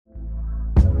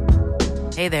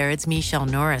Hey there, it's Michelle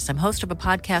Norris. I'm host of a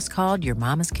podcast called Your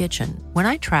Mama's Kitchen. When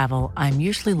I travel, I'm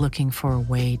usually looking for a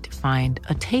way to find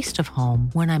a taste of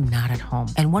home when I'm not at home.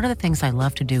 And one of the things I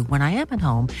love to do when I am at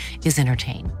home is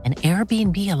entertain. And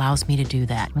Airbnb allows me to do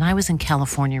that. When I was in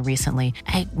California recently,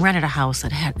 I rented a house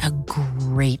that had a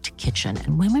great kitchen.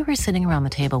 And when we were sitting around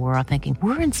the table, we were all thinking,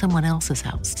 we're in someone else's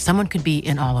house. Someone could be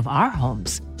in all of our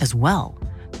homes as well.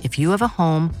 If you have a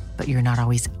home, but you're not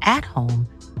always at home,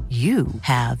 you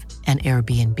have an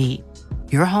Airbnb.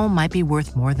 Your home might be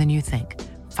worth more than you think.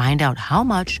 Find out how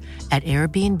much at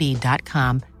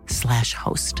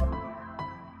airbnb.com/host.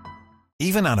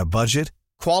 Even on a budget,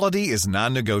 quality is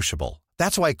non-negotiable.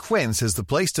 That's why Quince is the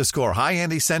place to score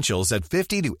high-end essentials at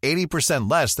 50 to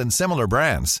 80% less than similar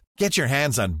brands. Get your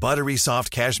hands on buttery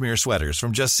soft cashmere sweaters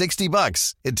from just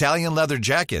 $60, Italian leather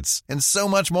jackets, and so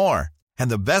much more. And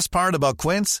the best part about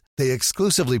Quince, they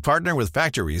exclusively partner with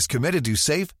factories committed to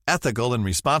safe, ethical, and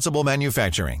responsible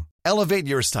manufacturing. Elevate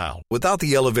your style without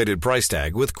the elevated price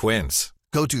tag with Quince.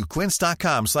 Go to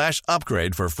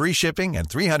quince.com/upgrade for free shipping and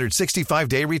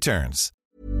 365-day returns.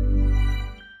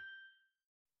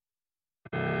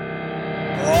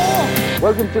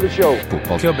 Welcome to the show.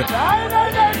 Fotballklubben.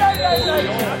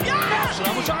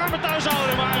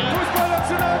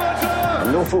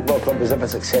 No football club is ever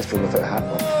successful without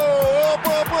Hatman.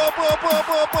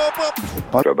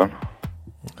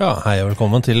 Ja, hei og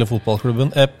velkommen til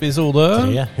Fotballklubben episode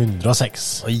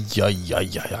 306. Oi.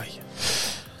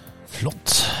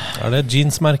 Flott. Er det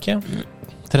jeansmerke?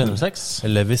 306.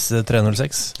 Levis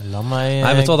 306. La meg...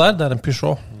 Nei, vet du hva det er? Det er en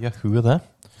Peugeot. Ja, hun er det.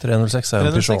 306 er en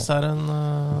Peugeot. 306 er en...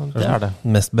 det er det.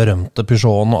 Den mest berømte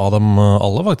Peugeoten av dem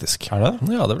alle, faktisk. Er det?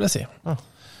 Ja, det vil jeg si. Ja.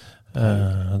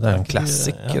 Det er en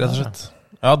classic, rett og slett.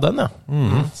 Ja, den ja.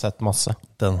 Sett masse.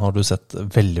 Den har du sett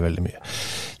veldig, veldig mye.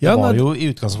 Ja, det var jo i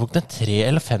utgangspunktet en 3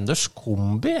 eller 5-dørs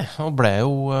kombi, og ble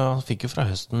jo, fikk jo fra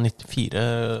høsten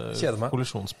 94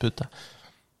 kollisjonspute.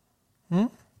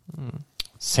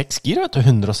 6 gir, vet du,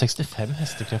 165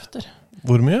 hestekrefter.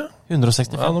 Hvor mye?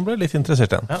 165. Ja, nå ble jeg litt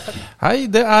interessert igjen. Ja. Hei,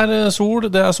 det er sol,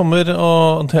 det er sommer,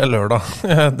 og det er lørdag.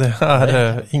 Det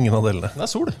er ingen av delene. Det er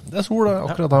sol. Det er sol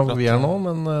akkurat her vi er nå,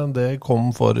 men det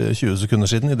kom for 20 sekunder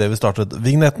siden, i det vi startet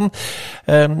vignetten.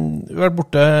 Vi har vært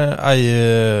borte er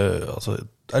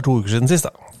 2 uker siden sist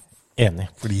da. Enig.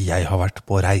 Fordi jeg har vært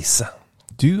på reise.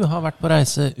 Du har vært på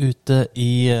reise ute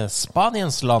i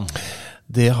Spaniens land.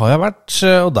 Det har jeg vært,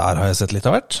 og der har jeg sett litt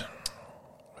av hvert.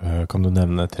 Kan du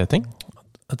nevne 3 ting?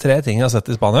 3 ting jeg har sett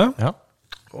i Spania? Ja.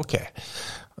 Ok.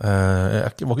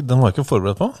 Den var jeg ikke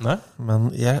forberedt på. Nei. Men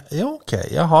jeg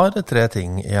har 3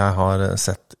 ting jeg har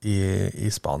sett i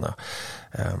Spania.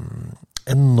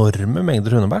 Enorme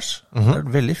mengder hundebæsj. Det er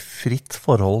et veldig fritt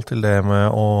forhold til det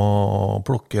med å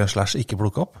plukke / ikke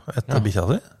plukke opp etter bikkja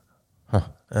si.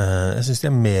 Jeg synes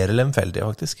de er mer lemfeldige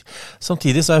faktisk.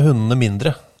 Samtidig så er hundene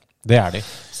mindre. Det er de.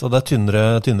 Så det er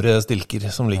tynnere stilker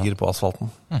som ligger på asfalten.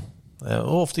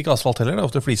 Og ofte ikke asfalt heller, det er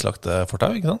ofte flislagte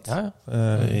fortau, ikke sant? Ja.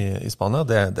 I Spania,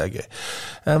 det er gøy.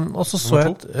 Og så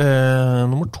jeg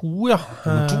nummer 2, ja.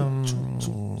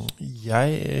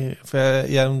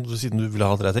 Siden du ville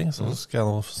ha 3 ting, så skal jeg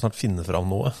nå snart finne fram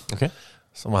noe. Okay.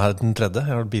 Som er den 3.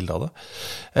 Jeg har et bilde av det.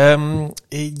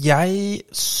 Jeg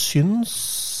syns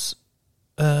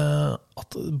at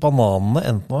bananene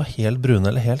enten var helt brune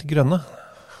eller helt grønne.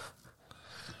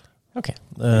 Okay.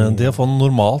 Det å få en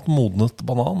normalt modnet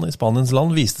banan i Spaniens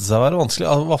land viste seg å være vanskelig,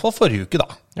 i hvert fall forrige uke da.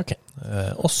 Okay.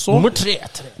 Og så... Nummer 3.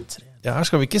 Ja, her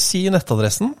skal vi ikke si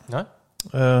nettadressen. Nei.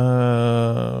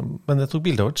 Men jeg tok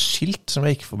bilde av et skilt som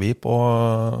jeg gikk forbi på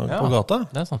gata.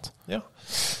 Det er sant. Ja.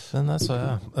 Den der så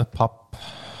jeg.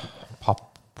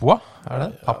 Papua? Er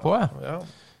det? Papua, ja.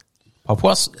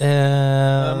 Papuas.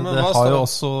 Det har jo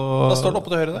også... Hva står det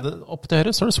oppe til høyre der? Oppe til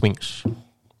høyre står det Swingers.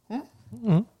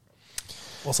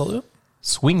 Hva sa du?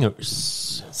 Swingers.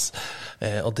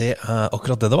 Og det er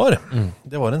akkurat det det var.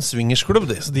 Det var en swingersklubb,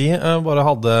 så de bare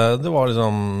hadde... Det var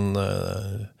liksom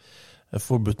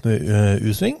forbudt med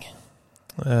U-sving.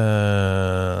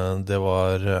 Det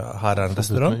var... Her er en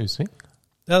restaurant. Forbudt med U-sving?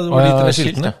 Ja, det var litt av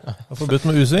skiltene. Forbudt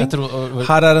med U-sving.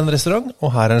 Her er en restaurant,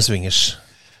 og her er en swingers.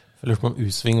 Jeg lurer på om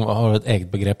U-sving har et eget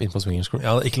begrep inn på swingersklubb.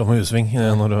 Ja, det er ikke lov med U-sving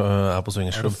når du er på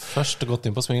swingersklubb. Er du først gått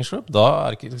inn på swingersklubb,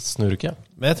 da snur du ikke.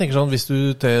 Men jeg tenker sånn, hvis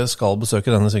du skal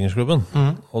besøke denne swingersklubben,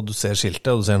 og du ser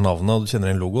skiltet, og du ser navnet, og du kjenner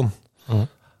inn logoen,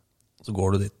 så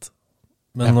går du dit.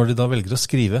 Men når de da velger å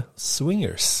skrive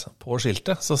swingers på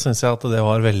skiltet, så synes jeg at det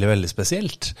var veldig, veldig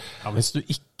spesielt. Ja, hvis du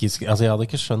ikke... Altså, jeg hadde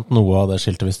ikke skjønt noe av det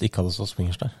skiltet hvis det ikke hadde stått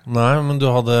swingers der. Nei, men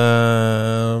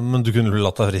du kunne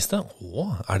latt deg friste.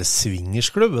 Er det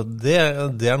swingersklubb? Det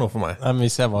er noe for meg. Nei, men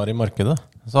hvis jeg var i markedet,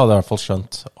 så hadde jeg i hvert fall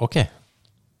skjønt, ok,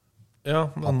 Ja,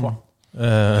 men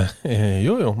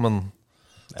jo, men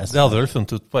det hadde vel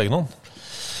funnet ut på egen hånd.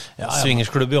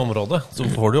 Swingersklubb i området, så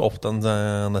får du opp den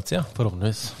nettsida.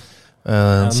 Forhåpentligvis.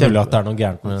 Mulig at det er noe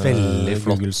gærent med veldig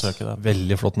flott, Google-søket der.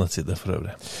 veldig flott nettside for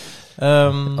øvrig.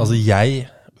 Altså jeg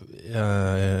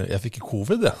fikk ikke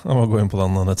covid, jeg må gå inn på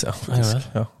den nettsida.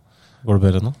 Ja. Går det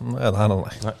bedre nå?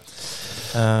 Nei.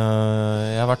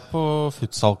 Jeg har vært på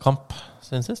futsalkamp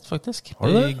siden sist, faktisk.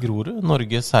 I Grorud,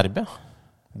 Norge-Serbia.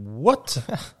 What?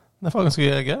 Det var ganske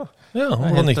gøy, da. Ja,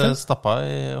 hvordan gikk det? Stappa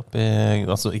oppi,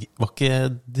 altså,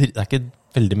 det er ikke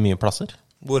veldig mye plasser.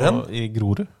 Hvor hen? I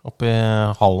Grorud, oppi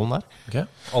hallen der. Okay.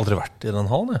 Aldri vært i den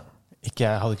hallen, jeg.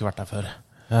 Jeg hadde ikke vært der før.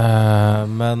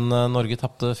 Men Norge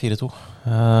tappte 4-2.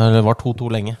 Det var 2-2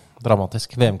 lenge.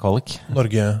 Dramatisk. VM-kvalik.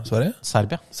 Norge-Sverige?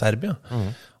 Serbia.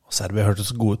 Og Serbia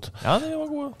hørtes god ut. Ja, de var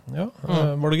gode. Ja.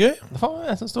 Var det gøy?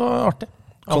 Jeg synes det var artig.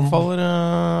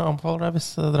 Anbefaler deg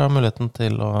hvis dere har muligheten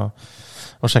til å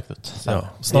sjekke det ut. Ja.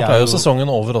 Snart er jo sesongen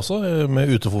over også, med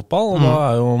utefotball, og da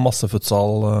er jo masse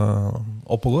futsal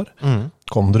opp og går.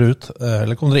 Kom dere ut,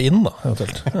 eller kom dere inn da,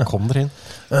 eventuelt. Kom dere inn.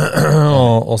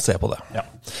 og se på det. Ja.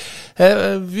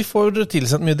 Vi får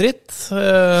tilsendt mye dritt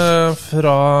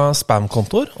fra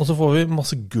spam-kontor, og så får vi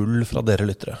masse gull fra dere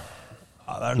lyttere.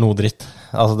 Ja, det er noe dritt.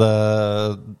 Altså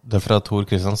det fra Tor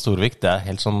Kristian Storvik, det er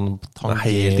helt sånn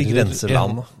helt i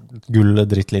grenseland.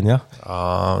 Gull-drittlinja. Ja,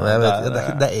 jeg vet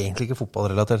ikke. Det er egentlig ikke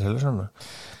fotballrelatert heller, skjønner du.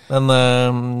 Men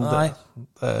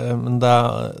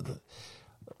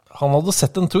han hadde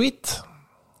sett en tweet,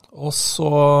 og så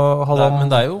hadde han... Men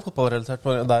det er jo fotballrelatert.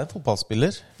 Det er en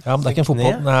fotballspiller. Ja, men det er ikke en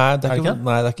fotball... Nei, det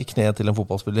er ikke kne til en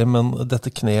fotballspiller, men dette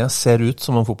kneet ser ut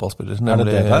som en fotballspiller.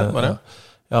 Nemlig, er det her, bare?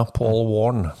 Ja, Paul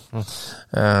Warren.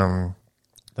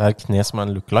 Det er kne som er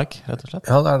en look-like, rett og slett.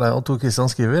 Ja, det er det. Og Tor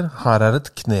Kristian skriver, her er et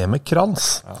kne med krans.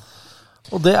 Ja.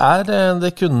 Og det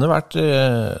kunne vært,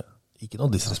 ikke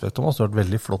noe disrespekt om oss, det har vært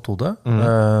veldig flott hode,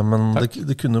 men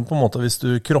det kunne på en måte, hvis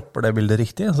du kropper det bildet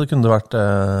riktig, så kunne det vært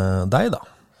deg da.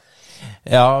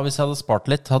 Ja, hvis jeg hadde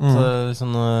spart litt, hatt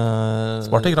sånn...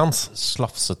 Spart i krans.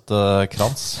 Slafsete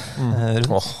krans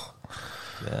rundt.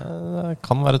 Det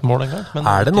kan være et mål en gang. Men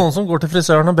er det noen som går til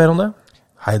frisøren og ber om det?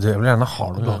 Hei, du, jeg vil gjerne ha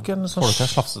det bak. Får du til å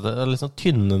slafse det, liksom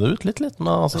tynne det ut litt,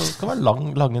 men altså, det skal være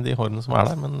lange de hårene som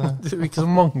er der. Men, det er ikke så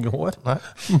mange hår. Nei.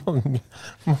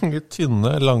 Mange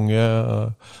tynne, lange...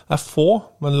 Det er få,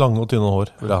 men lange og tynne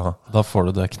hår vil jeg ha. Da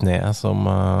får du det kneet som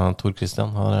Tor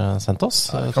Kristian har sendt oss.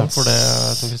 Takk for det,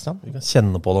 Tor Kristian. Vi kan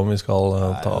kjenne på det om vi skal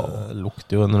ta... Det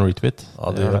lukter jo en retweet.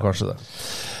 Ja, det gjør kanskje det.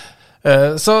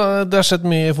 Så det har skjedd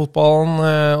mye i fotballen,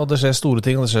 og det skjer store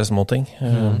ting, og det skjer små ting.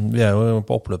 Vi er jo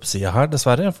på oppløpssida her,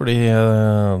 dessverre, fordi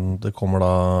det kommer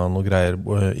da noe greier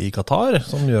i Qatar,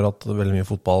 som gjør at veldig mye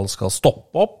fotball skal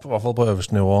stoppe opp, i hvert fall på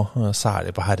øverste nivå,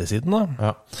 særlig på herresiden da.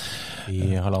 Ja.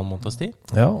 I halvannen måneds tid.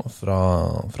 Ja,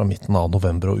 fra midten av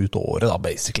november og ut året da,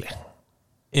 basically.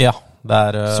 Ja, det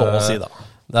er... Så å si da.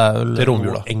 Det er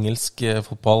vel engelsk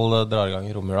fotball drar i gang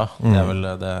i romjula. Det er vel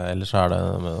det, ellers tar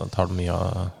det mye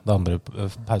av det andre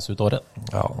pause ut året.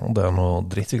 Ja, det er noe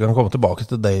dritt. Vi kan komme tilbake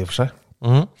til det i og for seg.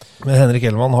 Men Henrik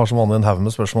Ellemann har som vanlig en haug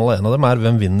med spørsmål. En av dem er,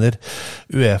 hvem vinner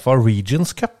UEFA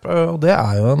Regions Cup? Og det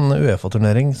er jo en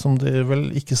UEFA-turnering som det vel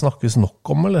ikke snakkes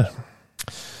nok om, eller?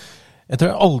 Jeg tror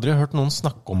jeg aldri har hørt noen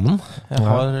snakke om den. Jeg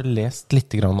har lest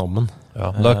litt grann om den.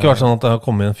 Ja, det har ikke vært sånn at det har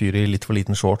kommet en fyr i litt for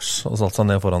liten shorts og satt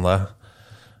seg ned foran deg.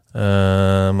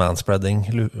 Manspreading,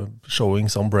 showing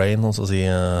some brain, og så si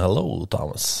hello,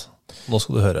 Thomas. Nå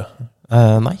skal du høre.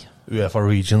 Nei. UEFA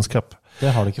Regions Cup.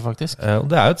 Det har det ikke faktisk.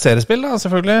 Det er jo et seriespill da,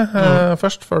 selvfølgelig,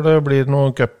 først, før det blir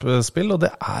noe cupspill, og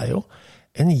det er jo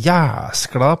en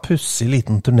jæskla pussig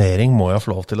liten turnering, må jeg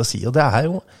få lov til å si, og det er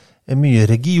jo mye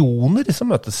regioner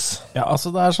som møtes. Ja,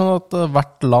 altså det er sånn at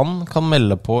hvert land kan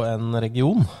melde på en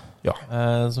region. Ja.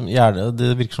 Som gjerne,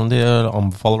 det virker som de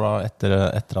anbefaler da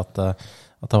etter at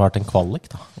det har vært en kvalik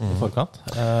da, i forkant,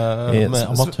 med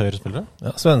amatørspillere.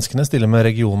 Ja, svenskene stiller med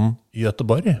regionen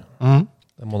Göteborg.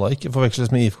 Det må da ikke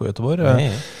forveksles med IFK Göteborg.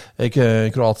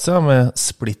 Kroatia med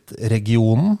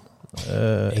Split-regionen.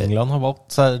 England har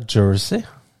valgt seg Jersey.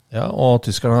 Ja, og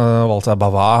tyskerne har valgt seg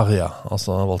Bavaria,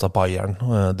 altså har valgt seg Bayern,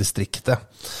 distriktet.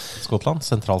 Skottland,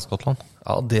 Sentral-Skottland.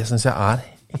 Ja, det synes jeg er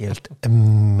helt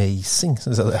amazing,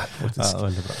 synes jeg det er, faktisk. Ja,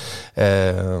 veldig bra.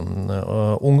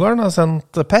 Ungarn har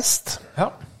sendt Pest. Ja,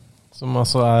 som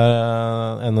altså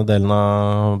er ene delen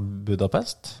av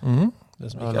Budapest.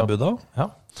 Det som ikke er Buda. Ja.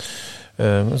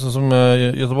 Sånn som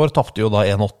Göteborg tappte jo da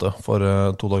 1-8 for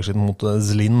 2 dager siden mot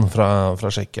Zlin fra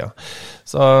Tsjekkia.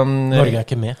 Norge er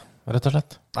ikke med, rett og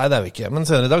slett. Nei, det er vi ikke. Men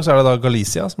senere i dag så er det da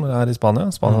Galicia som er i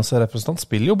Spania. Spanias representant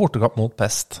spiller jo bortekamp mot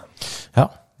Pest. Ja.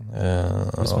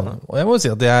 Og jeg må jo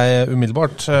si at jeg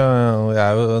umiddelbart, og jeg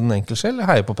er jo en enkel sjel, jeg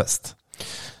heier på Pest.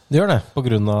 Du gjør det? På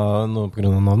grunn av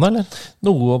navnet, eller?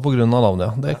 Noe på grunn av navnet,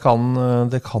 ja.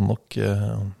 Det kan nok...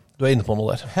 Du er inne på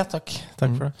noe der. Ja, takk.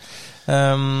 Takk for det.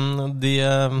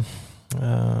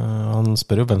 Han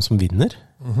spør jo hvem som vinner.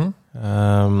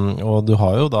 Og du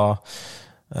har jo da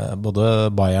både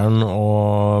Bayern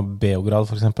og Beograd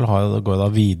for eksempel går da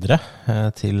videre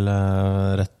til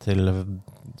rett til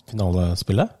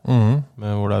finalespillet,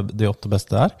 hvor det de 8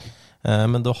 beste er.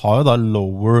 Men du har jo da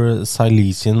Lower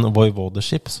Silesian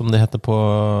Voivodeship, som det heter på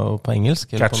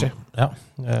engelsk. Catchy.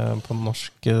 På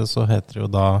norsk så heter det jo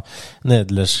da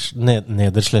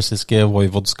Nederslesiske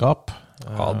Voivodskap.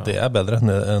 Ja, det er bedre.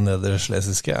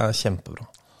 Nederslesiske er kjempebra.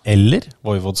 Eller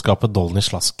Voivodskapet Dolny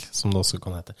Slask, som det også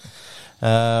kan hete.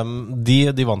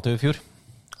 De vant jo i fjor.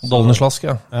 Dolny Slask,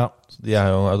 ja. Ja. De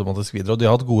er jo automatisk videre, og de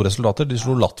har hatt gode resultater. De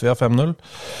slo Latvia 5-0.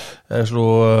 Slo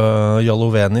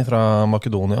Jaloveni fra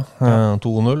Makedonia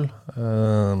 2-0.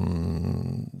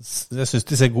 Jeg synes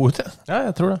de ser gode ut, Ja,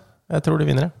 jeg tror det. Jeg tror de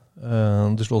vinner det.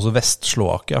 De slo også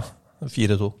Vest-Slovakia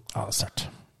 4-2. Ja, sterkt.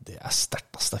 Det er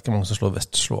sterkt, ass. Det er ikke mange som slår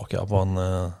Vest-Slovakia på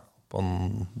en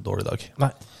dårlig dag.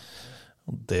 Nei.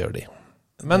 Det gjør de.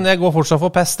 Men jeg går fortsatt for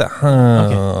Pest, jeg.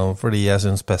 Fordi jeg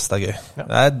synes Pest er gøy. Ja.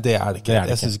 Nei, det er det ikke.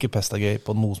 Jeg synes ikke Pest er gøy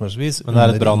på noe som helst vis. Men det er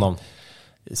et bra navn.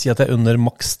 Si at jeg unner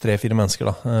maks 3-4 mennesker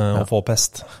da, å få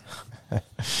Pest.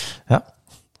 Ja,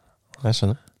 jeg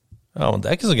skjønner. Ja, men det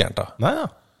er ikke så gærent da. Nei, ja.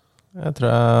 Jeg tror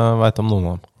jeg vet om noen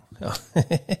av dem. Ja,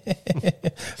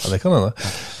 ja det kan hende.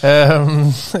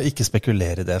 Ikke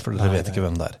spekulere i det, for dere vet ikke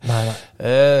hvem det er. Nei.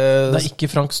 Det er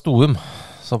ikke Frank Stoum,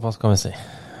 såpass kan vi si.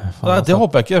 Nei, det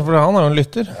håper jeg ikke, for han er jo en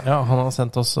lytter. Ja, han har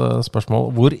sendt oss spørsmål.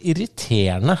 Hvor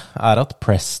irriterende er at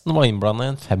Preston var innblandet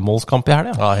i en 5-målskamp i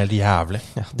helgen? Ja, helt jævlig.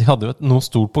 Ja, de hadde jo noe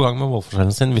stort på gang med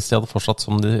målforskjellen sin hvis de hadde fortsatt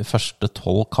som de første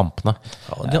 12 kampene.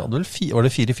 Ja, de hadde vel var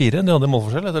det 4-4? De hadde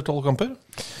målforskjell etter 12 kamper?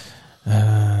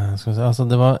 Skal vi se, altså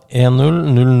det var 1-0,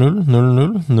 0-0,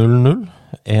 0-0, 0-0,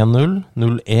 1-0,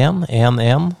 0-1,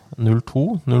 1-1, 0-2,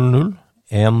 0-0,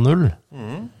 1-0.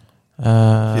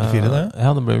 4-4 det? Ja,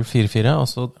 det ble vel 4-4, og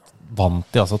så vant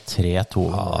de altså 3-2.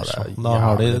 Ja, da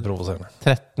har de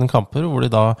 13 kamper, hvor de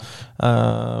da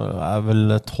er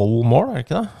vel 12 mål, er det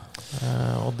ikke det?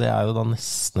 Og det er jo da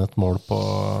nesten et mål på...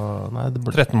 Nei,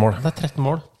 13 mål. Det er 13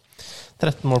 mål.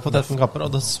 13 mål på 13 kamper,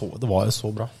 og det var jo så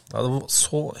bra. Ja, det var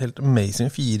så helt amazing.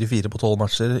 4-4 på 12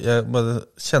 matcher. Jeg bare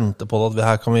kjente på det at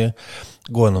her kan vi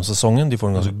gå gjennom sesongen. De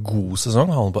får en ganske god sesong,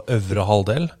 havner på øvre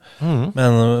halvdel,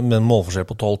 men med en målforskjell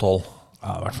på 12-12. Ja, det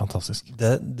har vært fantastisk.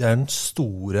 Det er den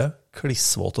store,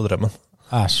 klissvåte drømmen.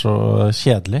 Det er så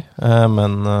kjedelig,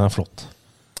 men flott.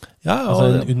 Ja, altså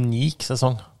en unik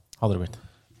sesong hadde det blitt.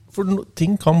 For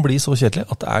ting kan bli så kjedelig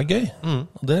at det er gøy.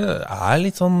 Og det er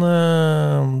litt sånn...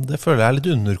 Det føler jeg er litt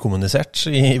underkommunisert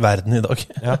i verden i dag.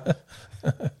 Ja.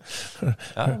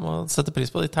 Jeg må sette pris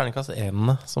på de terningkast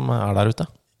 1-ene som er der ute.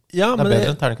 Ja, det er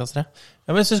bedre enn terningkast 3. Ja,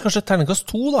 men jeg synes kanskje terningkast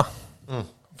 2 da.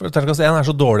 For terningkast 1 er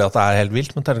så dårlig at det er helt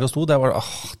vilt, men terningkast 2, det var...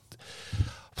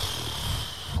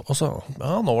 Og så,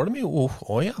 ja, nå var det mye...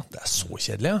 ja, det er så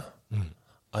kjedelig, ja.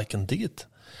 I can dig it.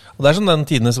 Og det er som den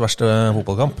tidenes verste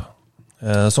fotballkamp.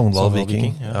 Sogndal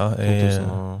Viking, ja,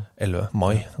 i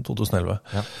mai 2011.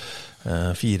 Ja.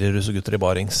 4 russegutter i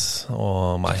Barings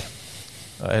og meg.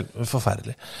 Det er helt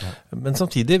forferdelig. Ja. Men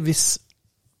samtidig, hvis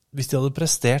de hadde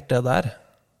prestert det der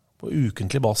på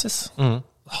ukentlig basis,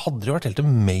 hadde det vært helt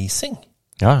amazing.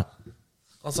 Ja.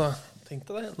 Altså, tenk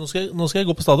deg det. Nå skal jeg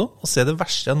gå på stadion og se det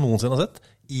verste jeg noensinne har sett.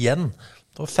 Igjen.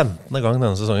 Det var 15. gang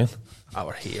denne sesongen. Det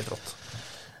var helt rått.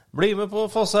 Bli med på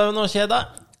Fosshaven og kjed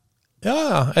deg.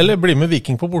 Ja, eller bli med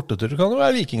Viking på bortetur. Det kan jo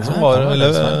være Viking som var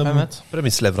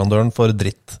premissleverandøren for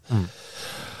dritt.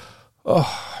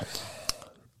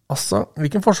 Altså,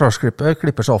 hvilken forsvarsklipper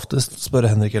klipper seg oftest, spør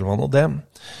Henrik Elvan, og det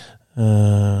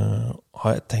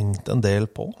har jeg tenkt en del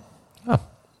på. Ja.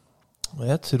 Og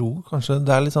jeg tror kanskje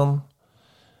det er litt sånn,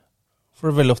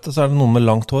 for veldig ofte så er det noen med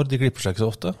langt hår, de klipper seg ikke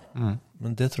så ofte.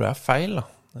 Men det tror jeg er feil da.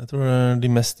 Jeg tror de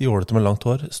mest jålete med langt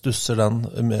hår stusser den,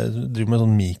 driver med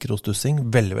sånn mikrostussing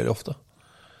veldig, veldig ofte.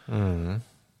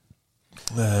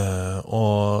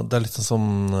 Og det er litt sånn som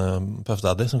Puff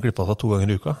Daddy, som klippet seg 2 ganger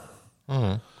i uka.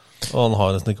 Og han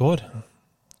har nesten ikke hår.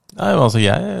 Nei, men altså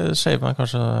jeg shaver meg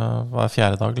kanskje hver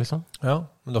 4. dag, liksom. Ja,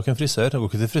 men du har ikke en frisør. Du går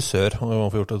ikke til frisør om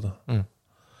man får gjort det.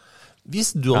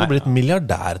 Hvis du hadde blitt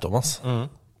milliardær, Thomas,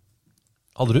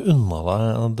 hadde du unna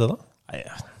deg det da? Nei,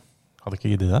 jeg hadde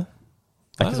ikke giddet det.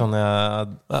 Det er ikke sånn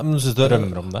jeg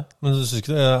drømmer om det. Men du synes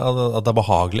ikke at det er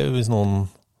behagelig hvis noen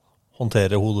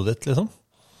håndterer hodet ditt, liksom?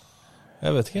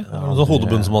 Jeg vet ikke. Er du sånn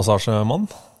hodebunnsmassasjemann?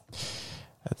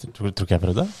 Jeg tror ikke jeg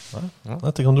prøvde.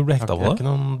 Jeg tenker om du ble hekta på Jeg har det. ikke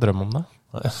noen drøm om det.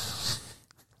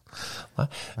 Nei.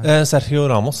 Sergio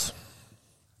Ramos.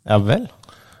 Ja vel.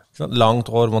 Langt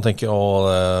år, man tenker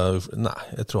nei,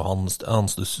 jeg tror han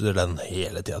stusser den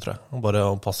hele tiden, tror jeg. Han bare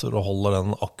passer og holder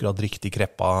den akkurat riktig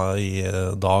kreppa i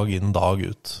dag inn, dag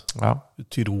ut. Ja.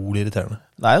 Utrolig irriterende.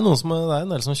 Det er jo en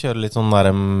del som kjører litt sånn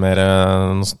der mer,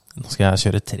 nå skal jeg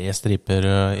kjøre 3 striper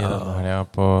i denne helga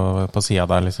på siden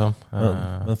der, liksom.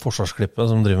 Men forsvarsklippet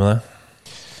som driver med det.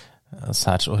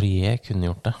 Serge Aurier kunne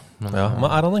gjort det. Men er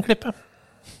han en klippe?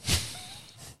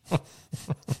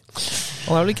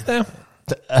 Han er vel ikke det?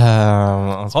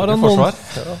 Har han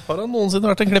noensinne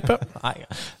vært en klippe? Nei,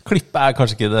 klippe er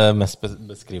kanskje ikke det mest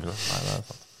beskrivende. Nei, det er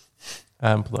sant. Jeg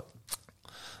er med på det.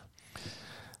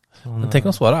 Men tenk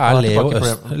om svaret er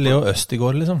Leo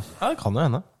Østigård, liksom. Ja, det kan jo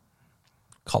hende.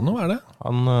 Kan jo være det.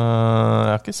 Jeg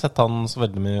har ikke sett han så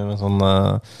veldig mye med sånn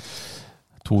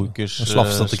 2 ukers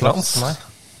slafsete krans. Nei.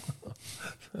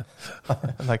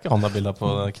 Det er ikke han der bildet på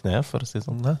kneet, for å si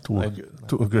sånn. Nei,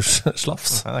 2 ukers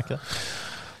slafs. Nei, det er ikke det.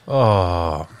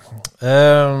 Ja,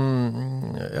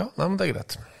 nei, men det er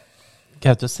greit.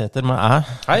 Gaute Sæther med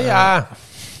Hei,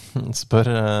 spør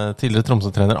tidligere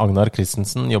Tromsø-trener Agnar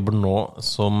Christensen jobber nå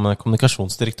som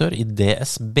kommunikasjonsdirektør i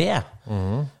DSB.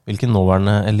 Hvilken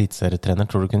nåværende eliteserietrener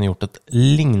tror du kunne gjort et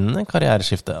lignende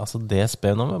karriereskifte? Altså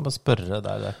DSB nå, må jeg bare spørre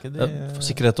det er ikke de... For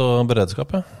sikkerhet og beredskap,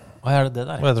 ja. Hva er det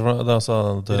der? Hva heter det? Det er altså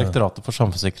Direktoratet for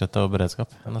samfunnssikkerhet og beredskap.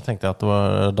 Nå tenkte jeg at det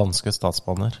var danske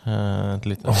statsbaner.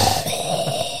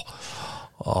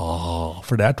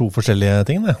 For det er 2 forskjellige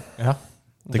ting, det. Ja.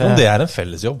 Tenk om det er en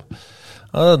fellesjobb.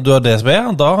 Du har DSB,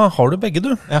 da har du begge,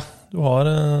 du. Ja. Du har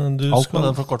alt med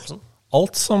den forkortelsen.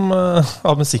 Alt som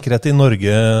har med sikkerhet i Norge,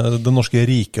 det norske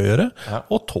riket å gjøre,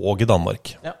 og tog i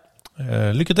Danmark. Ja.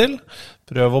 Lykke til.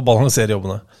 Prøv å balansere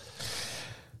jobbene.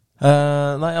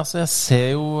 Nei, altså jeg ser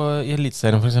jo i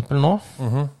Eliteserien for eksempel nå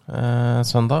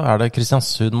søndag er det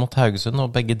Kristiansund mot Haugesund, og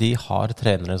begge de har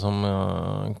trenere som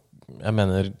jeg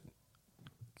mener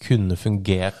kunne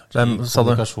fungert i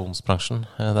kommunikasjonsbransjen.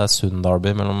 Det er Sund Derby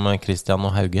mellom Kristian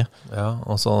og Hauge. Ja,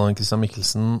 og så Kristian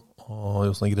Mikkelsen og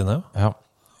Jostein Grinhaug. Ja,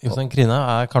 Jostein Grinhaug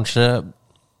er kanskje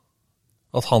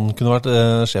at han kunne vært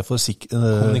sjef for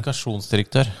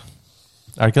kommunikasjonsdirektør.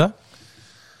 Er det ikke det?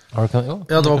 Ja,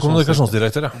 det var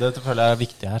kommunikasjonsdirektør, ja. Det føler jeg er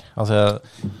viktig her. Altså,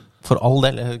 for all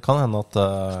del kan hende at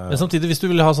Men samtidig, hvis du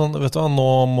vil ha sånn, vet du hva,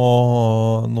 nå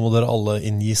må dere alle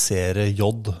injisere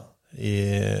jod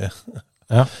i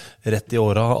rett i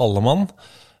åra, alle mann.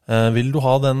 Vil du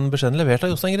ha den beskjeden levert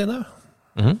av Jostein Grinhaug?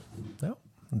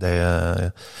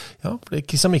 Ja, for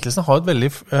Kristian Mikkelsen har et veldig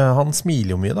han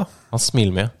smiler jo mye, da. Han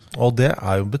smiler mye. Og det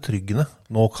er jo betryggende.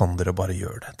 Nå kan dere bare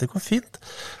gjøre det. Det går fint.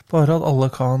 Bare at alle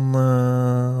kan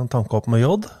tanke opp med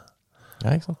jod. Ja,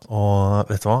 ikke sant.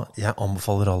 Og vet du hva? Jeg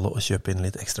anbefaler alle å kjøpe inn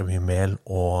litt ekstra mye mel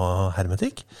og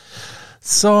hermetikk.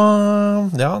 Så,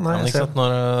 ja, nei. Ikke sant, når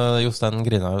Jostein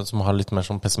Grinhaug, som har litt mer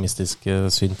sånn pessimistisk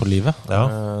syn på livet,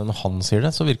 når han sier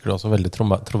det, så virker det også veldig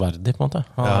troverdig, på en måte.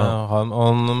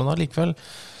 Men allikevel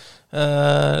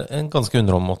en ganske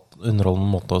underholdende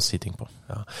måte å si ting på.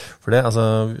 Ja, for det, altså,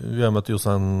 vi har møtt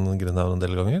Jostein Grinhaug en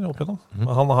del ganger opp igjennom.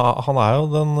 Han er jo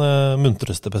den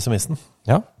muntreste pessimisten.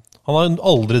 Ja. Han har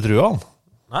aldri trua, han.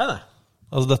 Nei.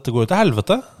 Altså, dette går jo til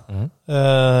helvete,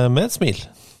 med et smil.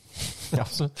 Ja,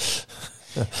 absolutt.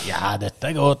 Ja,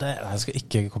 dette går til... Jeg skal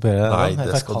ikke kopiere den.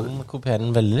 Jeg kan kopiere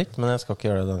den veldig litt, men jeg skal ikke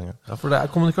gjøre det denne gangen. Ja, for det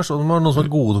er kommunikasjon. Man har noen som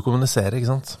er gode til å kommunisere,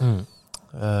 ikke sant?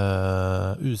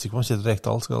 Usikker på om Kjetil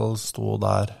Rekdal skal stå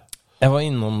der. Jeg var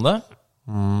innom det.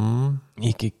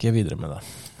 Gikk ikke videre med det.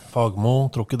 Fagmo,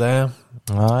 tror ikke det.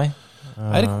 Nei.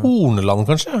 Erik Horneland,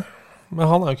 kanskje? Men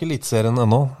han er jo ikke eliteserien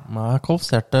ennå. Nei, han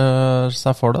kvalifiserte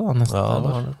seg for det da, neste år. Det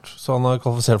har han gjort. Så han er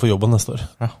kvalifisert for jobben neste år.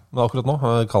 Ja. Men akkurat nå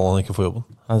kan han ikke få jobben.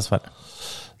 Nei, dessverre.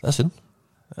 Det er synd.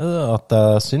 At det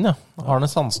er synd, ja. Arne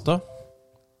Sandstø.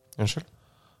 Unnskyld.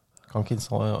 Kan ikke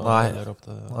installere opp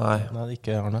det. Nei,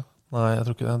 ikke Arne. Nei, jeg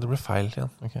tror ikke det. Det blir feil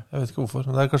igjen. Okay. Jeg vet ikke hvorfor.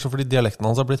 Men det er kanskje fordi dialekten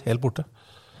hans har blitt helt borte.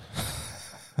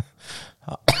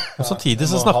 Og samtidig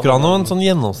så snakker han om en sånn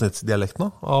gjennomsnittsdialekt nå,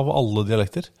 av alle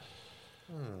dialekter.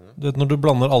 Du vet, når du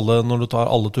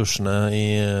tar alle tusjene i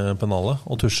pennalet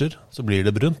og tusjer, så blir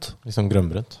det brunt. Liksom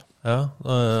grønnbrunt. Ja,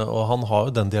 og han har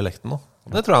jo den dialekten nå.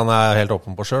 Det tror jeg han er helt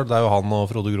åpen på selv. Det er jo han og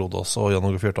Frode Grodås og Jan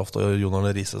Åge Fjørtoft og Jon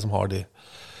Arne Riise som har de.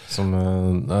 Som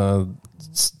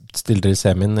stiller i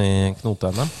semien i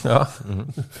knote-NM. Ja,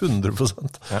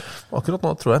 100%. Ja. Akkurat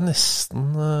nå tror jeg nesten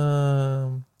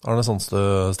Arne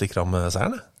Sandstø stikker av med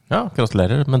seieren. Ja,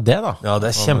 gratulerer med det da. Ja, det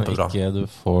er kjempebra. Om ikke du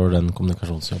får den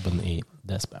kommunikasjonsjobben i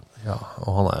DSB. Ja, og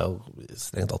han er jo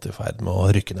strengt tatt i ferd med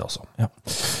å rykke ned også. Ja.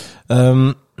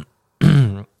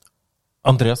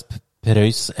 Andreas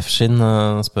Preus Efskin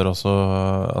spør også,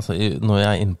 altså, når jeg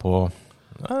er inne på,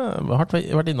 jeg har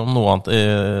vært innom noe annet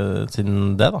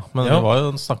siden det da, men vi var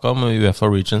jo snakket om UEFA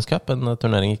Regions Cup, en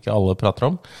turnering ikke alle prater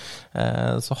om,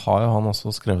 så har jo han også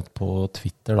skrevet på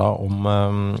Twitter da om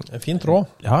en fin tråd.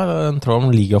 Ja, en tråd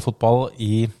om ligafotball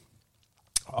i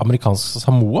amerikansk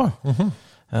Samoa,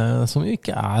 som jo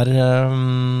ikke er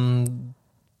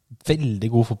veldig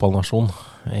god fotballnasjon,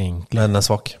 egentlig. Den er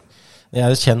svak. Jeg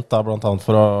er kjent da blant annet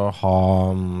for å ha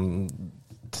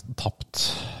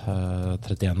tapt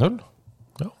 31-0.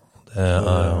 Ja, det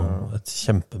er jo et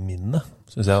kjempeminne,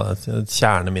 synes jeg. Et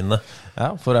kjerneminne. Ja,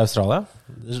 for Australia.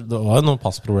 Det var jo noen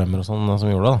passproblemer og sånn som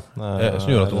gjorde det.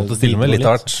 Som gjorde at du måtte stille med litt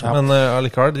hardt. Ja. Men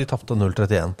allikevel, de tappte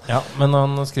 0-31. Ja, men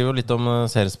han skriver jo litt om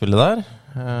seriespillet der.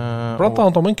 Blant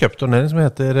annet om en cupturnering som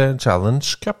heter Challenge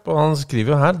Cup, og han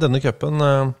skriver jo her, denne cupen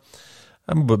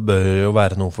bør jo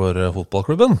være noe for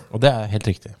fotballklubben. Og det er helt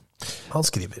riktig. Han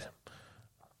skriver.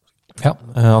 Ja,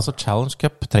 altså Challenge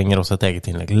Cup trenger også et eget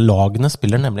innlegg. Lagene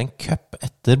spiller nemlig en cup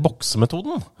etter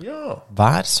boksemetoden. Ja.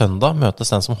 Hver søndag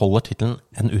møtes den som holder titelen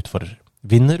en utfordrer.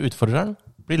 Vinner utfordreren,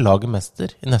 blir laget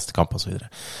mester i neste kamp og så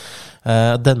videre.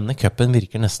 Denne cupen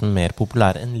virker nesten mer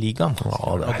populær enn ligaen.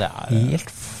 Ja, det er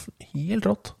helt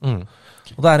rått.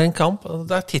 Og det er en kamp,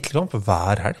 det er titelkamp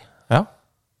hver helg. Ja.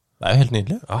 Det er jo helt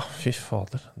nydelig. Ja, fy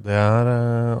fader. Det er,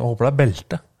 jeg håper det er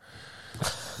belte.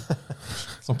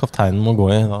 Som kapteinen må gå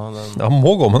i. Da, ja,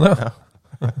 må gå med det. Ja.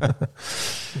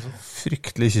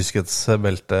 Fryktelig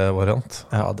kyskhetsbelte-variant.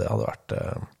 Ja, det hadde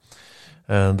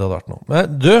vært noe.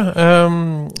 Men du,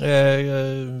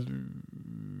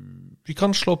 vi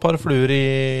kan slå et par fluer i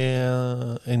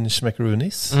en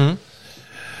smekkeroonies.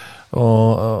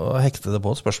 Og hekte det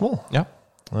på et spørsmål. Ja.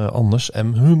 Anders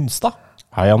M. Hunstad.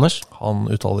 Hei, Anders. Han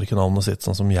uttaler ikke navnet sitt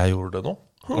sånn som jeg gjorde det nå.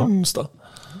 Hunstad.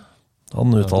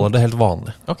 Han uttaler det helt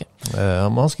vanlig. Ok.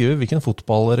 Men han skriver, hvilken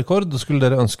fotballrekord skulle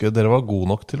dere ønske dere var god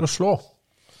nok til å slå?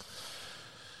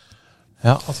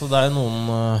 Ja, altså det er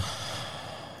noen...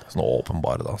 Sånn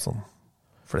åpenbare da, sånn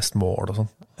flest mål og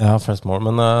sånn. Ja, flest mål,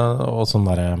 men og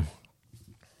sånn der...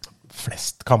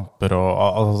 flest kamper og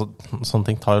altså,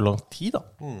 sånne ting tar jo lang tid da.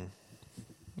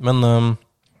 Men...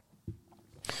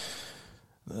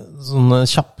 sånn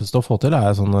kjappeste å få til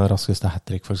er sånn raskeste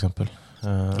hat-trick for eksempel.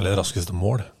 Eller raskeste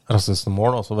mål. Raskeste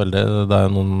mål også veldig. Det er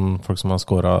noen folk som har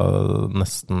skåret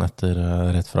nesten etter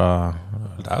rett fra...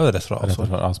 Det er jo rett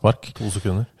fra avspark. 2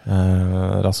 sekunder.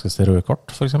 Raskeste røde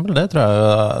kort for eksempel. Det tror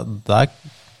jeg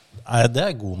det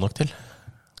er god nok til.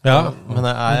 Ja, men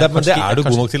det er du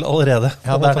god nok til allerede.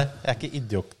 Ja, det er det. Jeg er ikke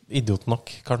idiot nok,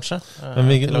 kanskje.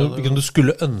 Men hvilken du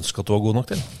skulle ønske at du var god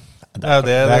nok til?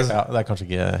 Det er kanskje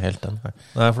ikke helt den.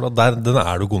 Nei, for den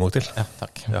er du god nok til. Ja,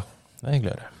 takk. Ja. Det er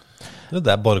hyggelig å høre. Det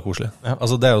er bare koselig. Ja.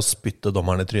 Altså, det er jo å spytte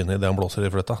dommeren i trynet i det han blåser i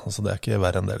fløyta. Altså, det er ikke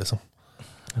verre enn det, liksom.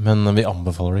 Men vi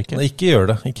anbefaler det ikke. Nei, ikke gjør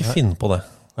det. Ikke finn på det.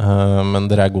 Men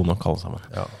dere er gode nok alle sammen.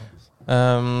 Ja.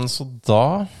 Så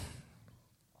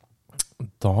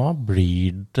da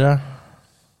blir det...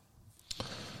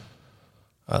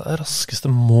 Ja, det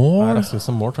raskeste mål. Det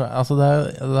raskeste mål, tror jeg. Altså, det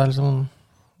er liksom...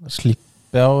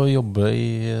 Slipper jeg å jobbe i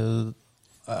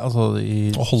å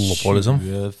holde på, liksom.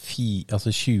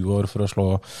 20 år for å slå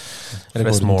flest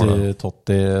rekorden til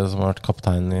Totti, som har vært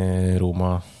kaptein i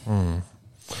Roma.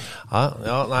 Ja,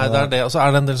 nei, det er det. Og så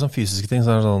er det en del sånn fysiske ting.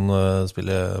 Så er det sånn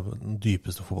spille den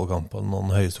dypeste fotballkampen og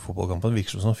den høyeste fotballkampen. Det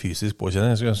virker som sånn fysisk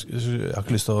påkjenning. Jeg har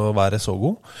ikke lyst til å være så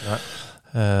god.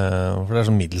 For det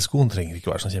er sånn middelsgod. Den trenger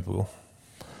ikke være sånn kjempegod.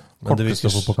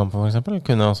 Korteste fotballkampen for eksempel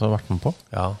kunne jeg også vært med på.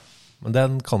 Ja, men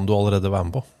den kan du allerede være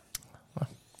med på.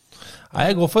 Nei,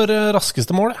 jeg går for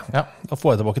raskeste mål. Ja. Da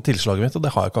får jeg tilbake tilslaget mitt, og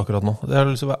det har jeg ikke akkurat nå. Det har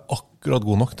lyst til å være akkurat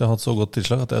god nok til å ha et så godt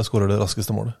tilslag at jeg skårer det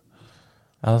raskeste målet.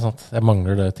 Ja, det er sant. Jeg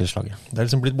mangler det tilslaget. Det er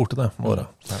liksom blitt borte det,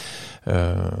 året.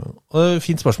 Og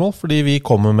fint spørsmål, fordi vi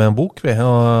kommer med en bok. Er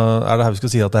det her vi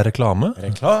skal si at det er reklame?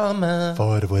 Reklame!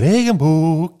 For vår egen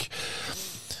bok!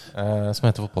 Som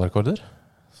heter Fotballrekorder.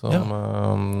 Som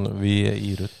vi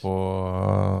gir ut på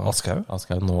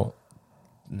Aschehoug nå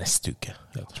neste uke,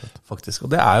 rett og slett. Faktisk,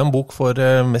 og det er jo en bok for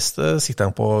mest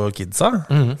sitter på kidsa.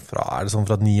 Er det sånn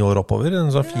fra 9 år oppover?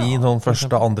 En sånn fin sånn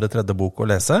første, andre, tredje bok å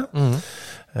lese.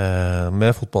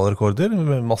 Med fotballrekorder.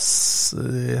 Med masse,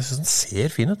 jeg synes den ser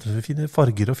fin ut. Fine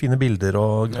farger og fine bilder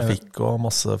og grafikk og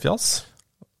masse fjas.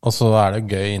 Og så er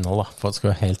det gøy innhold da, for å skal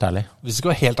være helt ærlig. Hvis du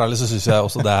skal være helt ærlig, så synes jeg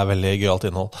også det er veldig gøyalt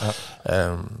innhold.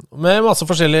 Med masse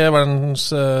forskjellige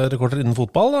verdensrekorder innen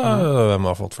fotball. Da. Hvem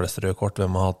har fått flest røde kort,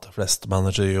 hvem har hatt flest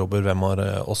managerjobber, hvem har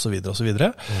og så videre, og så videre.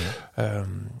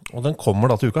 Og den kommer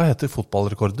da til uka, heter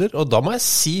Fotballrekorder. Og da må jeg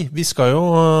si, det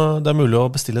er mulig å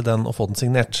bestille den og få den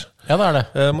signert. Ja, det det.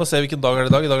 Må se hvilken dag det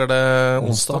i dag. I dag det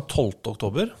onsdag 12.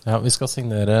 oktober. Ja, vi skal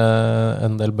signere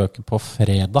en del bøker på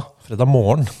fredag. Fredag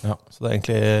morgen. Ja. Så det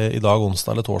egentlig i dag,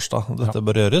 onsdag eller torsdag, dette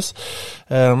bør gjøres.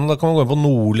 Da kan man gå inn på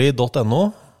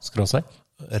nordli.no. Skråstrek.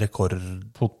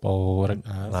 Fotball...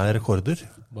 Nei, rekorder.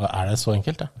 Det så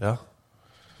enkelt, Ja.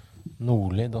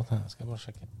 Nordli.no. Skal jeg bare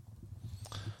sjekke.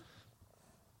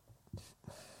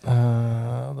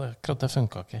 Akkurat det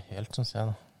funket ikke helt, synes jeg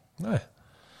da. Nei.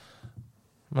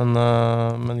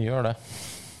 Men gjør det.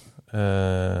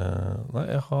 Nei,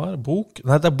 jeg har bok.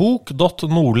 Nei, det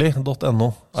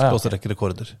bok.nordli.no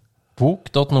 /rekorder.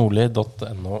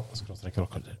 Bok.nordli.no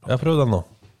 /rekorder. Jeg prøver den nå.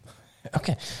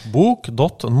 Ok.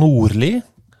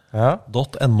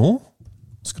 Bok.nordli.no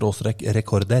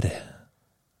 /rekorder.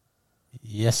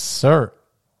 Yes, sir.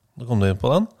 Da kommer du inn på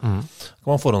den. Da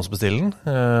kan man forhåndsbestille den,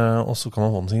 og så kan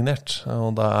man få den signert.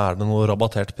 Og da det noe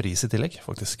rabattert pris i tillegg,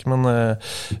 faktisk. Men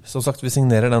som sagt, vi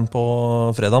signerer den på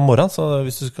fredag morgen, så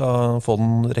hvis du skal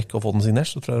rekke å få den signert,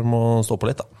 så tror jeg du må stå på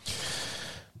litt, da.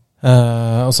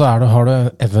 Og så har du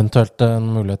eventuelt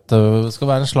en mulighet. Det skal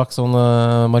være en slags sånn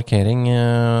markering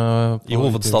I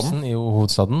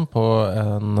hovedstaden på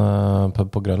en pub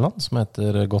på Grønland som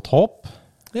heter Godt Håp.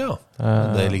 Ja,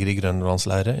 det ligger i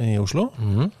Grønlandsleiret i Oslo.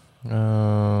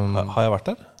 Har jeg vært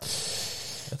der?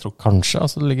 Jeg tror kanskje,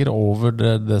 altså det ligger over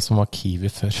det som var Kiwi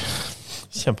før.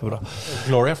 Kjempebra.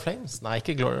 Gloria Flames? Nei,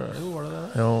 ikke Gloria, jo var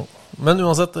det? Jo. Men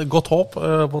uansett, Godt Håp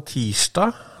på tirsdag,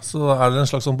 så det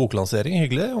en slags sånn boklansering,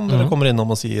 hyggelig, om dere kommer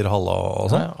innom og sier halla og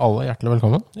sånn. Ja, alle hjertelig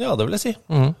velkommen. Ja, det vil jeg si.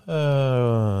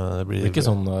 Det blir ikke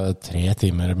sånn 3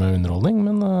 timer med underholdning,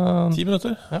 men 10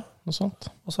 minutter. Ja, noe sånt.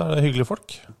 Og så det hyggelige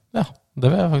folk. Ja, det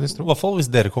vil jeg faktisk tro. I hvert fall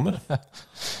hvis dere kommer.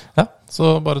 Ja,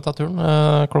 så bare ta turen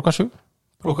klokka 7.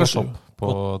 Klokka 7 på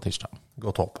tirsdag.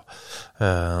 Godt Håp.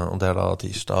 Og det da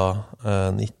tirsdag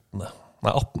 19.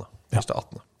 Nei, 18. Tirsdag 18.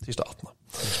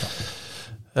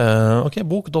 Ok,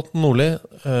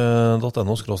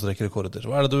 bok.nordli.no /rekorder.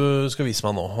 Hva det du skal vise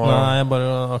meg nå? Nei, jeg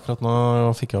bare akkurat nå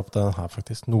fikk jeg opp det her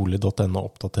faktisk. Nordli.no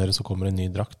oppdaterer, så kommer en ny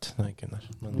drakt.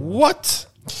 What?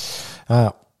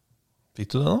 Ja.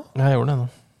 Fikk du det nå? Jeg gjorde det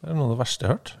nå. Det noe av det verste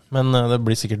jeg har hørt. Men det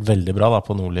blir sikkert veldig bra da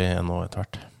på Nordli.no etter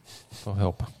hvert. Får vi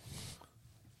håpe.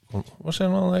 Hva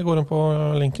skjer når jeg går inn på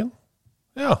linken?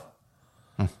 Ja.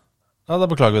 Ja, da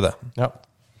beklager vi det. Ja.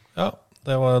 Ja,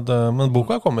 det var det. Men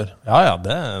boka kommer. Ja,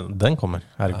 den kommer.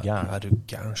 Er du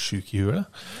gæren syk i huet?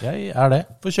 Jeg det.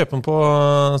 Få kjøpe den på,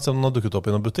 se om den har dukket opp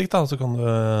i noen butikk da, så kan du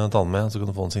ta den med, så kan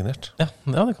du få den signert. Ja,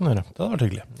 det kan du gjøre. Det hadde vært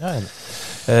hyggelig. Jeg enig.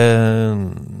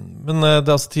 Men det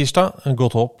altså tirsdag,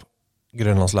 Godt Håp,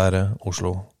 Grønlandsleiret,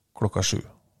 Oslo, klokka 7.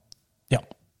 Ja.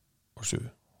 Og 7.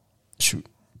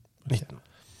 19.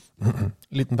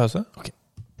 Liten pause. Ok.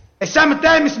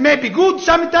 Sometimes may be good,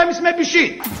 sometimes may be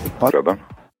shit.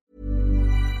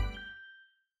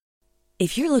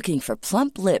 If you're looking for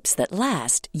plump lips that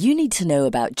last, you need to know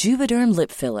about Juvederm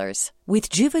lip fillers. With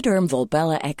Juvederm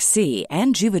Volbella XC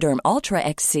and Juvederm Ultra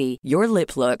XC, your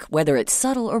lip look, whether it's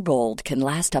subtle or bold, can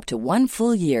last up to 1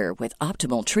 full year with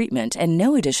optimal treatment and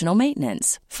no additional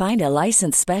maintenance. Find a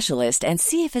licensed specialist and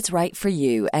see if it's right for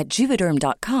you at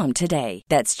Juvederm.com today.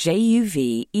 That's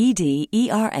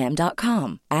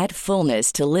JUVEDERM.com. Add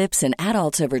fullness to lips in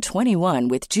adults over 21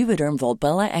 with Juvederm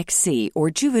Volbella XC or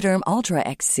Juvederm Ultra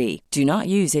XC. Do not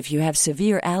use if you have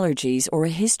severe allergies or a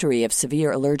history of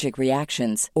severe allergic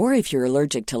reactions, or if you're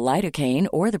allergic to lidocaine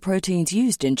or the proteins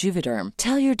used in Juvederm.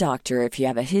 Tell your doctor if you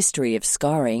have a history of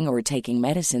scarring or taking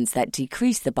medicines that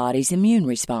decrease the body's immune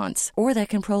response or that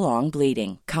can prolong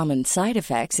bleeding. Common side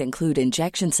effects include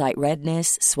injection site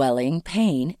redness, swelling,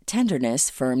 pain, tenderness,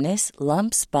 firmness,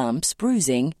 lumps, bumps,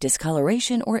 bruising,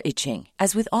 discoloration, or itching.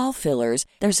 As with all fillers,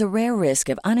 there's a rare risk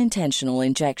of unintentional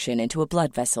injection into a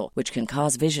blood vessel, which can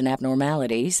cause vision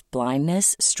abnormalities,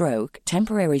 blindness, stroke,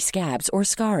 temporary scabs, or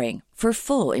scarring. For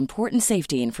full, important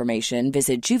safety information,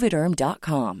 visit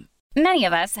Juvederm.com. Many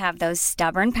of us have those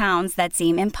stubborn pounds that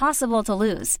seem impossible to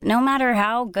lose, no matter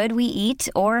how good we eat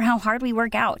or how hard we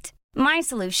work out. My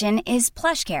solution is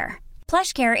PlushCare.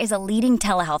 PlushCare is a leading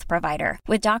telehealth provider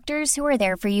with doctors who are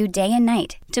there for you day and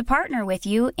night to partner with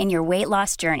you in your weight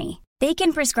loss journey. They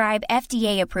can prescribe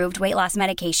FDA-approved weight loss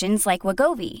medications like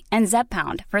Wegovy and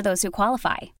Zepbound for those who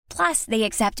qualify. Plus, they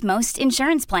accept most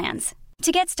insurance plans.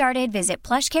 To get started, visit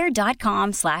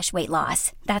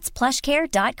plushcare.com/weightloss. That's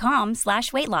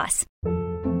plushcare.com/weightloss.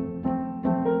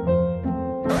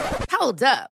 Hold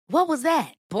up. What was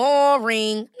that?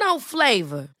 Boring. No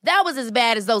flavor. That was as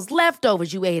bad as those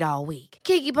leftovers you ate all week.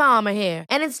 Keke Palmer here,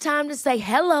 and it's time to say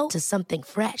hello to something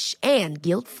fresh and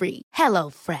guilt-free. Hello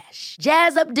Fresh.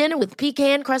 Jazz up dinner with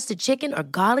pecan-crusted chicken or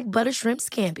garlic butter shrimp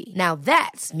scampi. Now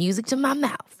that's music to my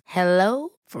mouth. Hello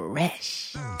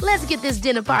Fresh. Let's get this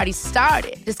dinner party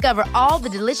started. Discover all the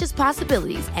delicious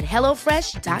possibilities at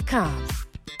hellofresh.com.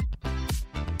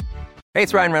 Hey,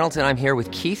 it's Ryan Reynolds, and I'm here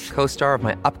with Keith, co-star of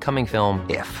my upcoming film,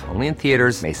 If, only in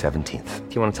theaters May 17th.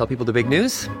 Do you want to tell people the big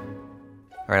news?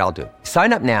 All right, I'll do it.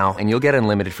 Sign up now and you'll get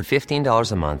unlimited for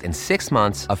 $15 a month and 6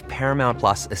 months of Paramount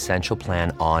Plus Essential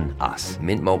Plan on us.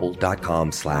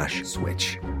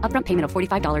 MintMobile.com/switch. Upfront payment of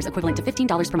 $45 equivalent to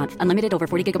 $15 per month. Unlimited over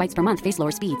 40 gigabytes per month. Face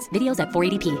lower speeds. Videos at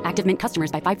 480p. Active Mint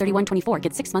customers by 531.24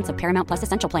 get 6 months of Paramount Plus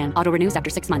Essential Plan. Auto renews after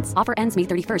 6 months. Offer ends May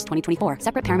 31st, 2024.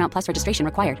 Separate Paramount Plus registration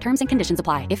required. Terms and conditions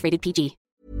apply if rated PG.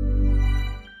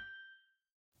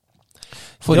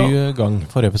 Forrige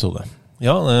episode.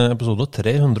 Ja, episode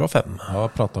 305. Da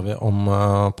pratet vi om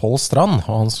Pål Strand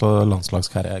og hans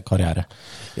landslagskarriere.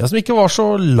 Ja, som ikke var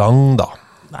så lang da.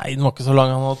 Nei, den var ikke så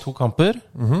lang. Han hadde 2 kamper.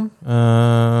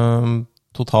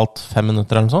 Totalt 5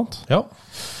 minutter eller noe sånt. Ja.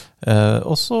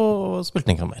 Og så spilte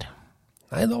han ikke noe mer.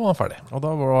 Nei, da var han ferdig. Og da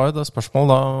var jo det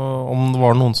spørsmålet da, om det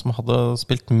var noen som hadde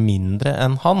spilt mindre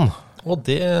enn han. Og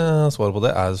det svaret på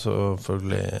det er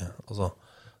selvfølgelig altså,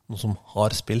 noen som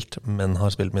har spilt, men har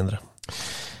spilt mindre.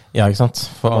 Ja, ikke sant?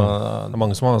 Det er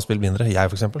mange som har spilt mindre. Jeg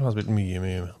for eksempel har spilt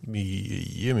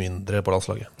mye mindre på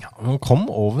landslaget. Ja, han kom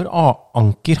over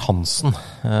Anker Hansen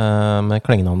med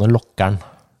klengenavnet Lokkeren.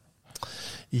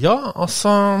 Ja,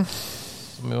 altså...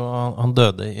 Han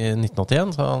døde i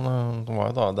 1981, så han var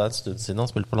jo da, det er en stund siden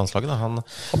han spilte på landslaget. Da.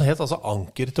 Han het altså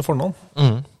Anker til fornavn.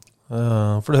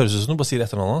 For det høres ut som du bare sier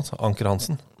etternavnet, Anker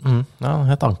Hansen. Ja, han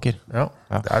het Anker. Ja.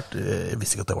 Jeg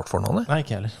visste ikke at det var fornavnet. Nei,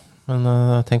 ikke heller. Men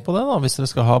tenk på det da, hvis dere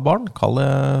skal ha barn,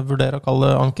 vurder å kalle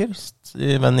Anker,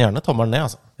 men gjerne tommeren ned,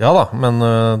 altså. Ja da, men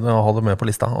ha det med på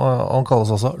lista. Og han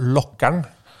kalles også Lokkeren.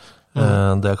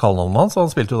 Det er kallenavnet hans, og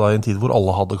han spilte jo da i en tid hvor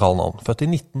alle hadde kallenavn. Født i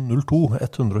 1902,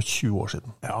 120 år siden.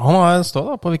 Ja, han står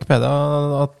da på Wikipedia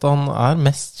at han er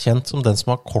mest kjent som den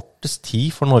som har kortest tid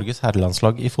for Norges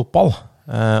herrelandslag i fotball.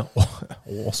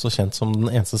 Og også kjent som den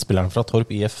eneste spilleren fra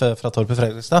Torp IF fra Torp i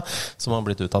Fredrikstad, som har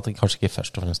blitt uttatt, kanskje ikke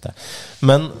først og fremst det.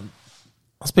 Men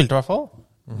han spilte i hvert fall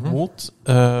mot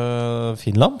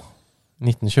Finland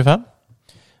 1925.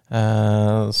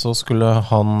 Så skulle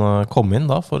han komme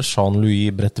inn da for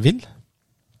Jean-Louis Bretteville.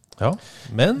 Ja,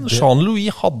 men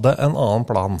Jean-Louis hadde en annen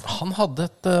plan. Han hadde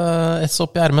et S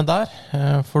opp i ermet der,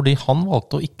 fordi han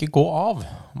valgte å ikke gå av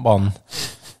banen.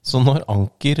 Så når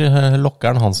Anker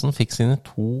Lokkeren Hansen fikk sine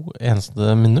 2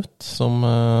 eneste minutt som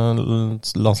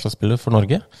landslagsspiller for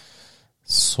Norge,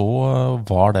 så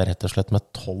var det rett og slett med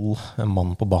 12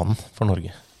 mann på banen for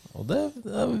Norge. Og det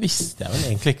visste jeg vel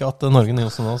egentlig ikke at Norge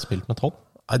Nilsen hadde spilt med 12.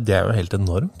 Nei, det er jo helt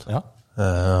enormt. Ja.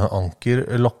 Anker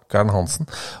Lokkeren Hansen.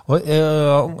 Og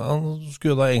han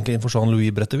skulle da egentlig inn for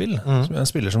Jean-Louis Bretteville, som er en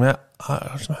spiller som jeg har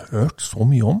hørt så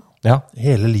mye om. Ja.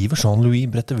 Hele livet, Jean-Louis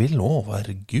Bretteville.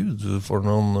 Herregud, for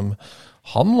noen...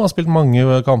 Han har spilt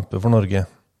mange kamper for Norge.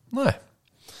 Nei.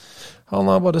 Han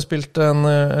har bare spilt en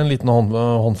liten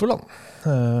håndfull, han.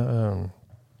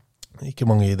 Ikke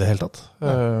mange i det hele tatt.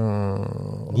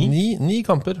 9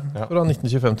 kamper fra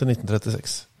 1925 til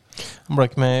 1936. Han ble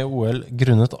ikke med i OL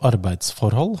grunnet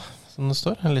arbeidsforhold, som det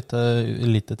står. En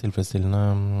lite tilfredsstillende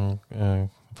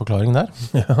forklaring der.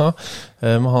 Ja,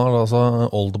 men han er altså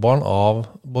oldebarn av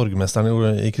borgermesteren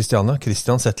i Kristiania,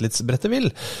 Christian Zetlitz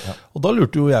Bretteville. Ja. Og da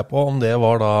lurte jo jeg på om det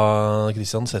var da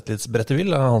Christian Zetlitz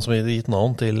Bretteville, han som hadde gitt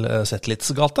navn til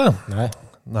Zetlitz gate. Nei,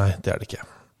 det er det ikke.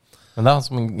 Men det er han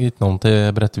som har gitt navn til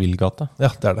Bretteville gate.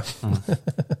 Ja, det er det.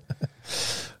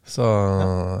 Så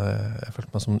jeg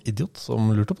følte meg som en idiot som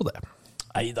lurte på det.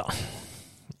 Neida.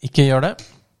 Ikke gjør det.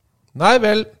 Nei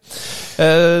vel.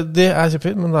 Det er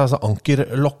kjempefint, men det er altså Anker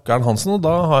Lokkeren Hansen, og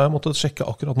da har jeg måttet sjekke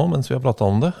akkurat nå mens vi har pratet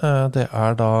om det. Det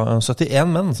er da 71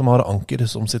 menn som har Anker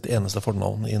som sitt eneste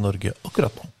fornavn i Norge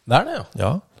akkurat nå. Det er det,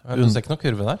 ja. Du ser ikke noen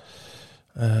kurve der?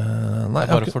 Nei,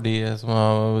 bare fordi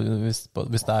hvis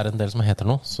det er en del som heter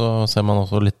noe, så ser man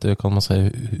også litt, kan man si,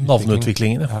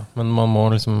 navneutviklingen, ja. Men man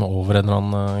må liksom over en eller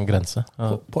annen grense.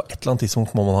 Ja. På et eller annet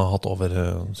tidspunkt må man ha hatt over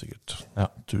sikkert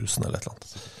 1000 eller et eller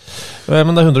annet.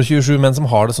 Men det er 127 menn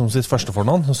som har det som sitt første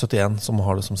fornavn, og 71 som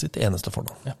har det som sitt eneste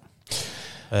fornavn. Ja.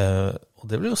 Og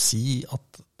det vil jo si at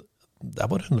det er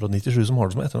bare 197 som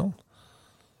har det som etternavn.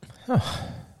 Ja.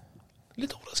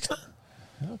 Litt overraskende.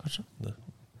 Ja, kanskje. Det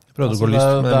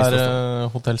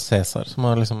er Hotel Cæsar som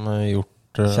har liksom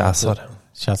gjort Cæsar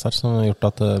som har gjort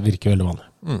at det virker veldig vanlig.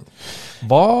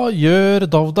 Hva gjør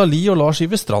Davdali og Lars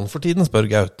Iver Strand for tiden, spør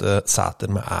Gaute Sæter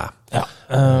med æ. Ja,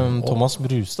 Thomas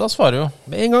Brustad svarer jo.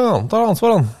 Med en gang han tar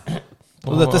ansvar, han.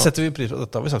 Og dette setter vi pris på,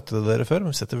 dette har vi sagt til dere før, men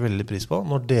vi setter veldig pris på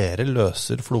når dere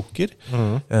løser floker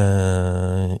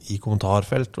i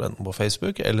kommentarfelt, enten på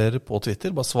Facebook eller på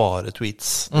Twitter, bare svare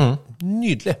tweets.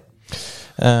 Nydelig.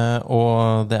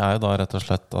 Og det jo da rett og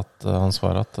slett at han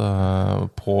svarer at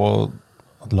på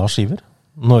Lars Iver,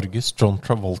 Norges John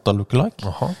Travolta lookalike,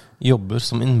 jobber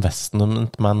som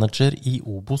investment manager i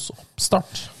Obos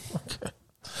Oppstart. Okay.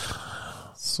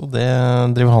 Så det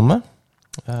driver han med.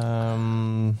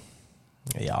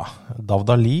 Ja,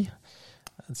 Davdali.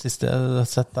 Det siste jeg har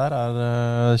sett der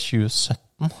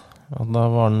 2017. Da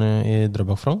var han i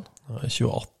Drøbak-Frogn. I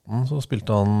 2018 så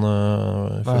spilte han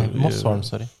Moss var han,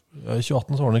 sorry. I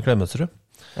 2018 så var han i Klemetsrud.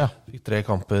 Ja. Fikk 3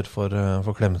 kamper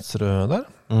for Klemetsrud der.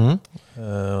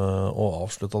 Og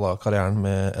avsluttet da karrieren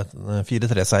med en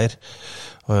 4-3-seier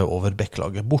over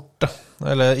Bekkelaget borte.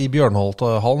 Eller i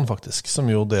Bjørnholthallen faktisk, som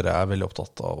jo dere veldig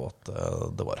opptatt av at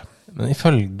det var. Men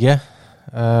ifølge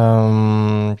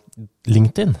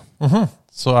LinkedIn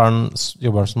så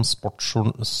jobber han som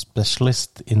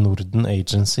sportsspecialist i Norden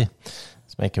Agency,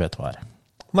 som jeg ikke vet hva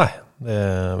Nei, det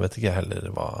vet ikke jeg heller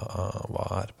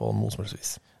hva på noe som helst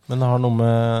vis. Men det har noe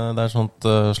med, det sånt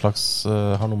slags,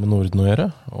 har noe med Norden å gjøre,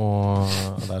 og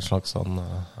det et slags sånn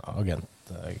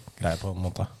agentgreie på en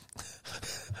måte.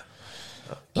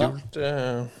 Kult.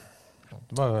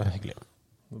 Det var hyggelig.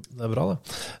 Det bra det.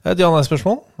 Diana har et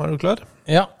spørsmål, du klar?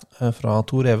 Ja. Fra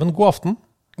Tor Even. God aften.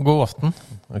 God aften.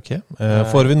 Ok.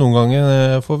 Får vi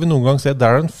noen gang se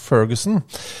Darren Ferguson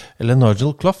eller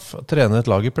Nigel Clough trene et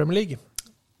lag i Premier League?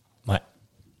 Nei.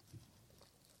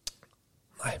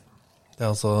 Det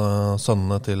altså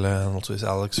sønnene til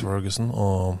Alex Ferguson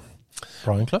og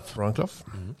Brian Clough.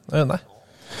 Nei.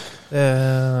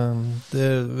 Det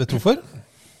vet du hvorfor?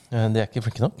 Det ikke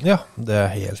flinke nok? Ja, det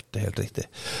helt riktig.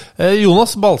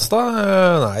 Jonas Balstad,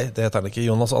 nei, det heter han ikke.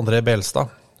 Jonas André Belstad.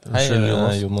 Hei,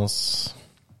 Jonas.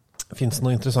 Finnes det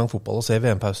noe interessant fotball å se i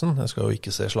VM-pausen? Jeg skal jo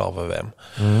ikke se slave-VM.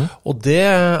 Og det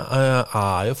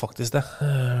jo faktisk det.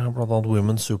 Blant annet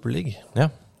Women's Super League.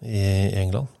 Ja. I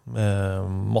England, med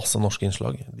masse norske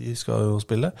innslag. De skal jo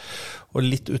spille. Og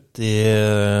litt uti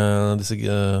disse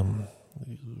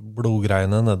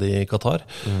blodgreiene nede i Qatar,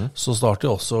 så starter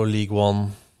jo også League 1,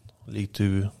 League 2,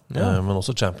 men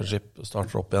også Championship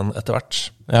starter opp igjen etter hvert.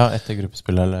 Ja, etter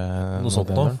gruppespill eller noe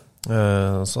sånt nå.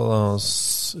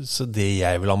 Så det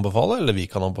jeg vil anbefale, eller vi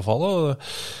kan anbefale,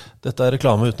 dette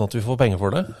reklame uten at vi får penger for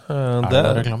det. Det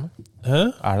reklame? Hæ?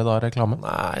 Det da reklame?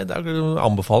 Nei, det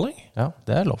anbefaling. Ja,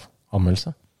 det lov.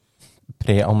 Anmeldelse.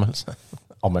 Pre-anmeldelse.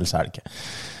 Anmeldelse det ikke.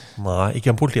 Nei, ikke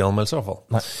en politianmeldelse i hvert fall.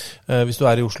 Nei. Hvis du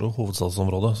i Oslo,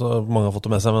 hovedstadsområdet, så mange har fått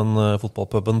det med seg, men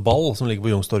fotballpuben Ball, som ligger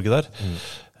på Youngstorget der,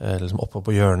 liksom oppe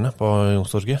på hjørnet på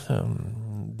Youngstorget,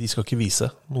 de skal ikke vise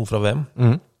noe fra VM.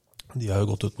 De har jo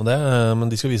gått ut med det, men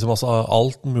de skal vise masse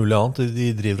alt mulig annet.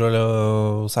 De driver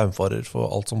og saumfarer for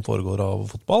alt som foregår av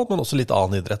fotball, men også litt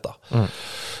annen idrett da.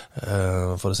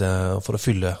 For å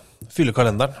fylle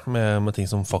kalenderen med ting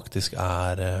som faktisk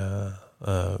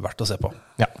verdt å se på.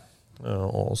 Ja.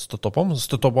 Og støtte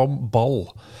opp om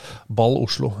Ball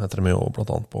Oslo, heter de jo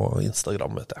blant annet på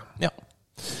Instagram, vet jeg. Ja.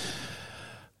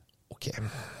 Ok.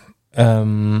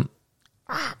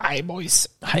 Hei, boys.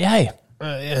 Hei.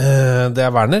 Det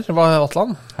Werner,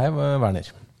 Atlan. Hei, Werner.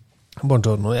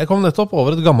 Buongiorno. Jeg kom nettopp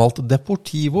over et gammelt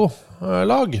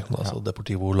Deportivo-lag, altså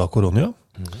Deportivo La Coruña,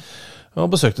 og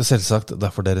besøkte selvsagt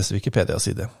derfor deres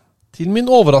Wikipedia-side. Til min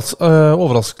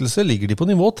overraskelse ligger de på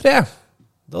nivå 3.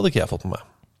 Det hadde ikke jeg fått med meg.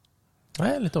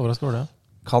 Nei, litt overrasket over det.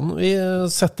 Kan vi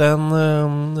sette en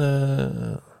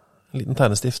liten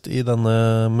tegnestift i denne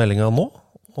meldingen nå,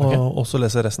 og også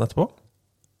lese resten etterpå?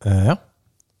 Ja.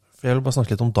 For jeg vil bare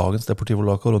snakke litt om dagens Deportivo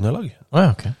La Coruña-lag.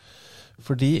 Ok.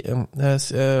 Fordi jeg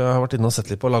har vært inne og sett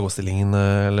litt på lagoppstillingen,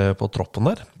 eller på troppen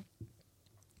der.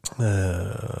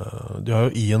 De har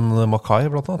jo Ian Mackay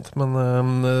blant annet, men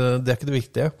det ikke det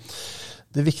viktige.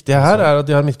 Det viktige her at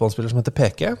de har en midtbanespiller som heter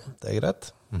PK. Det greit.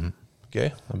 Gøy.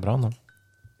 Det bra, da.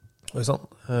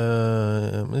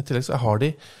 Men i tillegg så har de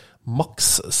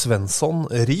Max Svensson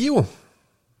Rio.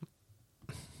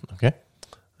 Ok.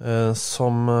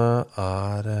 Som han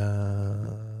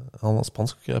har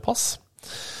spansk pass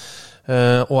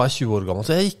og 20 år gammel.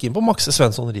 Så jeg gikk inn på Max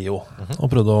Svensson Rio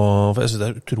og prøvde for jeg synes det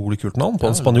et utrolig kult navn på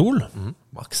en spanjol.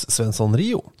 Max Svensson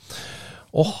Rio.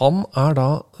 Og han da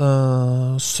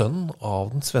sønn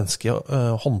av den svenske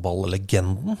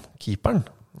håndballlegenden, keeperen,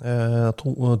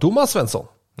 Thomas Svensson.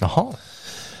 Jaha.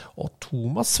 Og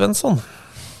Thomas Svensson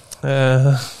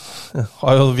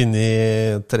Har jo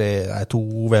vunnet 2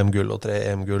 VM-gull og 3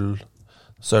 EM-gull,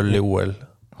 sølv i OL.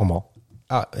 Hamal.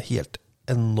 Ja, helt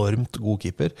enormt god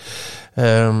keeper.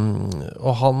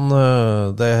 Og han,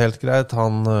 det helt greit,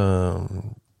 han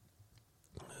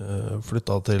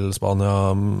flyttet til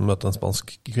Spania, møtte en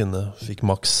spansk kvinne, fikk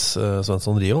Max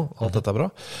Svensson Rio, alt dette bra.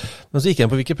 Men så gikk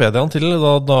jeg på Wikipediaen til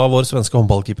da vår svenske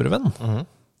håndballkeeper-venn.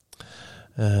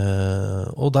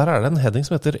 Og der det en heading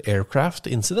som heter Aircraft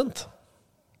Incident.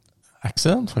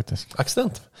 Accident, faktisk.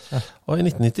 Accident. Ja. Og i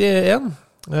 1991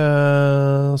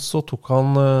 så tok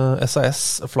han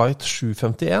SAS Flight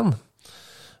 751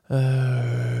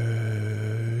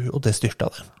 og det styrte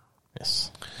av det. Yes.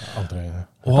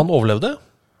 Og han overlevde.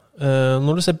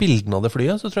 Når du ser bildene av det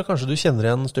flyet, så tror jeg kanskje du kjenner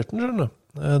igjen styrten, skjønner du.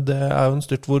 Det jo en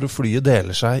styrt hvor flyet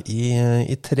deler seg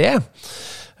i 3.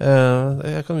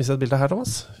 Jeg kan vise et bilde her,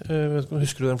 Thomas.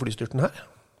 Husker du den flystyrten her?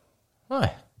 Nei.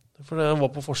 For det var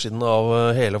på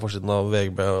hele forsiden av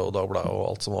VG og Dagbladet og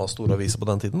alt som var store aviser på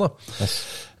den tiden da. Yes.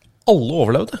 Alle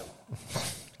overlevde.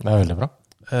 Det veldig bra.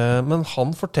 Men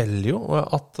han forteller jo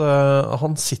at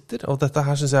han sitter, og dette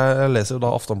her synes jeg leser jo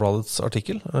da Aftonbladets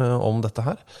artikkel om dette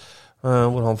her,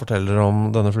 hvor han forteller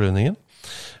om denne flyvningen.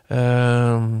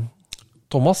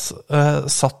 Thomas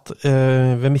satt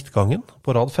ved midtgangen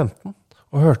på rad 15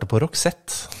 og hørte på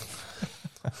Roxette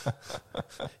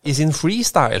i sin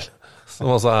freestyle. Som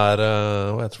altså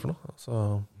hva heter det for noe?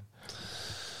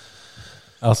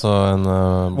 Altså en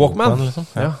Walkman, liksom.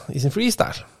 Ja, i sin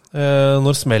freestyle.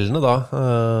 Når smellene da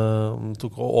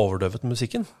tok og overdøvet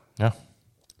musikken. Ja.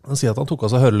 Han sier at han tok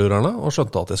av seg hørelurerne og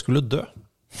skjønte at jeg skulle dø.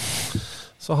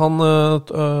 Så han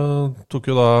tok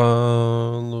jo da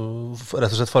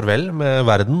rett og slett farvel med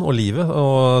verden og livet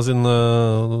og sin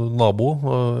nabo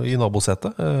i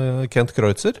nabosetet, Kent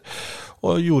Kreutzer,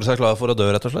 og gjorde seg klar for å dø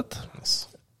rett og slett. Yes.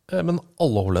 Men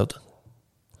alle overlevde.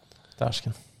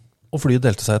 Dæsken. Og flyet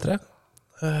delte seg i 3.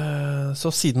 Så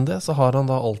siden det så har han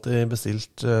da alltid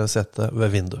bestilt sete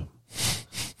ved vinduet.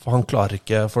 For han klarer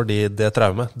ikke, fordi det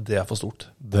traumet, det for stort.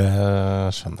 Det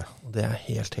skjønner jeg. Det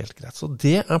helt greit. Så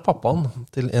det pappaen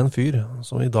til en fyr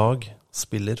som i dag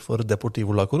spiller for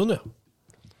Deportivo La Coruña.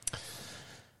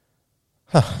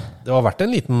 Det var vært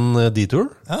en liten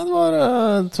detour. Ja,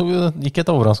 det gikk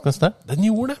et overraskende sted. Den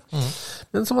gjorde det.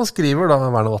 Men som han skriver da,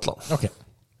 Werner Vatland. Ok.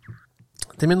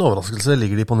 Til min overraskelse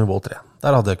ligger de på nivå 3.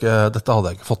 Dette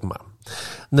hadde jeg ikke fått med meg.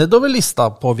 Nedover lista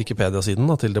på Wikipedia-siden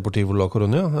til Deportivo La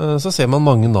Coruña, så ser man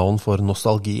mange navn for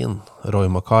nostalgien. Roy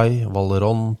Mackay,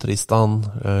 Valerón, Tristan,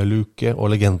 Luke og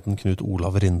legenden Knut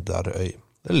Olav Rindarøy.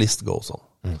 The list goes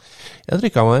on. Jeg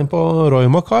trykket meg inn på Roy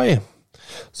Mackay,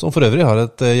 som for øvrig har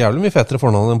et jævlig mye fetere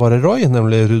fornavn enn bare Roy,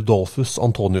 nemlig Rudolfus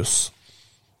Antonius.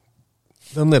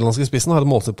 Den nederlandske spissen har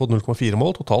et målsnitt på 0,4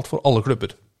 mål totalt for alle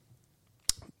klubber.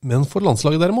 Men for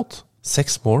landslaget derimot,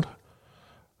 6 mål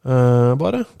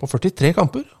bare, på 43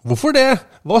 kamper. Hvorfor det?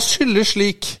 Hva skyldes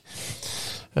slik?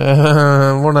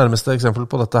 Vår nærmeste eksempel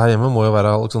på dette her hjemme må jo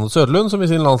være Alexander Søderlund, som i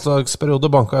sin landslagsperiode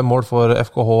banket en mål for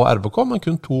FKH og RBK, men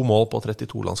kun 2 mål på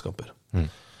 32 landskamper.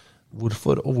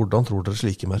 Hvorfor og hvordan tror dere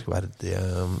slike merkverdige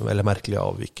eller merkelige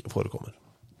avvik forekommer?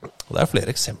 Og det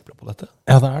flere eksempler på dette.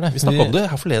 Ja, det det. Vi snakket om det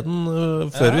her forleden,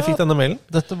 før vi fikk denne mailen.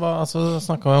 Dette var,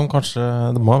 snakket vi om kanskje,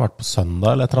 det må ha vært på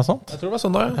søndag eller et eller annet sånt. Jeg tror det var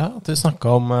søndag, ja. At vi snakket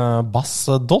om Bas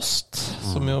Dost,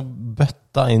 som jo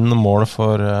bøtta inn mål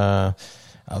for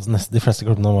nesten de fleste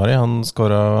klubbene han var i. Han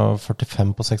skåret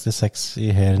 45 på 66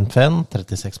 i Heerenveen,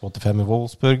 36 på 85 i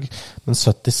Wolfsburg, men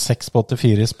 76 på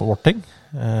 84 i Sporting.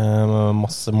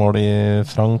 Masse mål i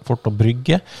Frankfurt og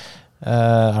Brygge.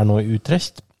 Nå i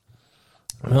Utrecht.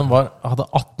 Men han hadde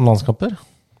 18 landskamper,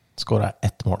 skåret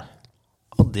 1 mål.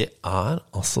 Og det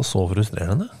altså så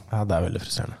frustrerende. Ja, det veldig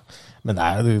frustrerende. Men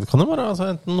det kan jo være,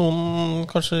 enten noen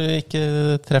kanskje ikke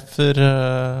treffer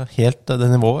helt det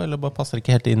nivået, eller bare passer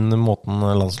ikke helt inn måten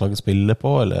landslaget spiller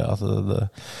på, eller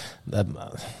det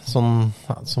sånn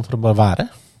for å bare være.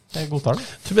 Jeg godtar det.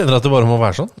 Du mener at det bare må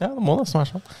være sånn? Ja, det må nesten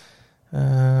være sånn.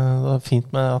 Det fint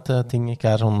med at ting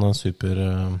ikke sånn super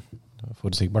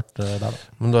forutsigbart der da.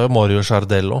 Men det jo Mario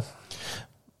Chardello.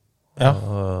 Ja.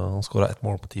 Han skåret 1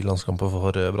 mål på 10 landskamper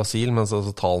for Brasil, mens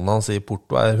tallene hans i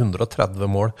Porto 130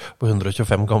 mål på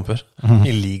 125 kamper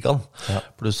i ligaen. Ja.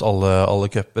 Pluss alle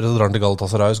køpper. Så drar han til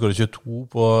Galatasaray, skårer 22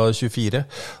 på 24.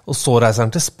 Og så reiser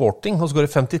han til Sporting og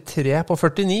skårer 53 på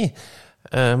 49.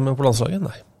 Men på landslaget,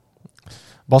 nei.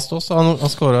 Bastos, han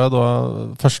skåret da,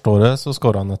 første året så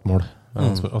skåret han 1 mål.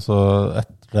 Altså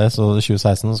etter det, så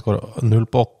 2016 skåret 0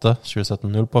 på 8,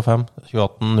 2017 0 på 5,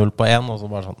 2018 0 på 1, og så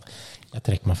bare sånn, jeg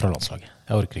trekker meg fra landslaget.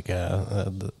 Jeg orker ikke,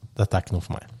 dette ikke noe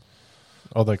for meg.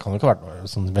 Og det kan jo ikke ha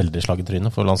vært sånn veldig slag i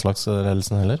trynet for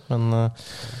landslagsledelsen heller, men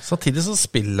samtidig så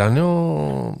spiller han jo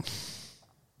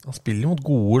mot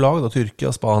gode lag, da, Tyrkia,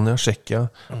 Spania, Tsjekkia.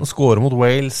 Han skårer mot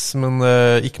Wales, men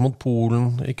ikke mot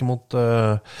Polen, ikke mot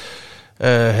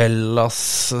Hellas,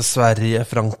 Sverige,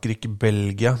 Frankrike,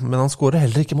 Belgia. Men han skårer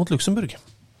heller ikke mot Luxemburg.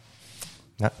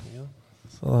 Nei.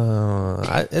 Så,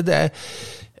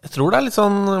 jeg tror det er litt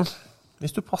sånn,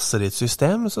 hvis du passer i et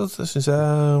system, så synes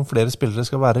jeg flere spillere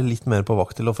skal være litt mer på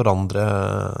vakt til å forandre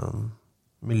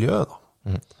miljøet, da.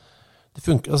 Det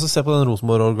funker, altså se på den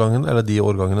Rosenborg-årgangen, eller de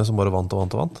årgangene som bare vant.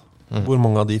 Hvor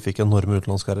mange av de fikk enorme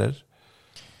utenlandskarrierer?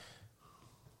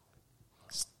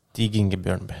 Stig Inge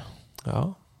Bjørnby. Ja,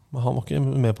 men han var ikke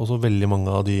med på så veldig mange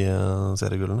av de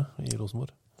seriegullene i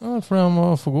Rosenborg. Ja, fordi han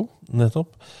var for god.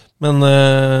 Nettopp. Men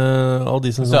av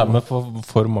de som... Hvis du er med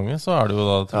for mange, så er det jo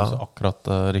da akkurat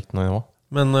riktig nivå.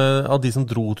 Men av de som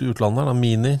dro til utlandet, da,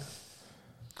 Mini...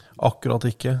 Akkurat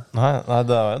ikke. Nei,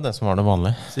 det er jo det som var det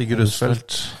vanlige. Sigurd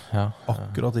Rusfeldt. Ja.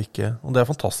 Akkurat ikke. Og det er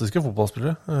fantastiske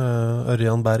fotballspillere.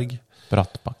 Ørjan Berg.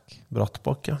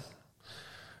 Brattbakk, ja.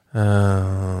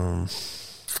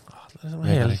 Det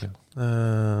er liksom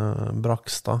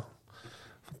Brakstad.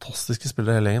 Fantastiske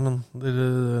spillere hele gjengen, men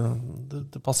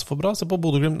det passer for bra. Se på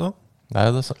Bodø Glimt nå. Det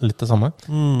er jo litt det samme.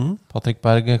 Patrick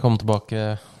Berg kom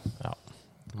tilbake. Ja,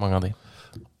 mange av de.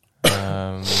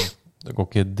 Det går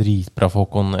ikke dritbra for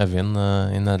Håkon Evjen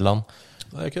i Nederland.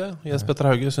 Det er ikke det. Jens Petter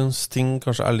Hauge synes ting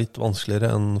kanskje er litt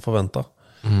vanskeligere enn forventet.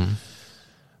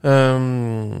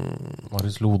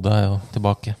 Marius Lode er jo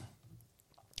tilbake,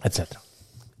 etc.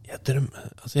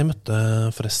 Jeg møtte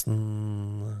forresten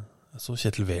så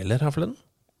Kjetil Wæler her forleden.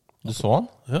 Du så han?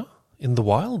 Ja, In the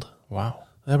Wild. Wow.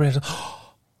 Jeg ble sånn,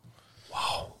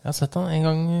 wow. Jeg har sett han en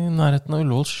gang i nærheten av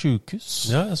Ullevål sykehus.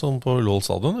 Ja, jeg så han på Ullevål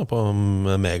stadion, på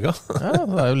Mega. Ja,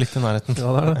 det er jo litt i nærheten.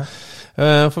 Ja, det er det.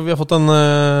 For vi har fått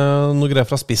noe greier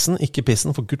fra spissen. Ikke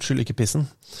pissen, for Guds skyld ikke pissen.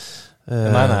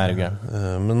 Nei, det er jo gøy.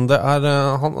 Men det er,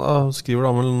 han skriver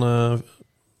da med en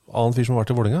annen fyr som var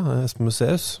til Vålinga, Espen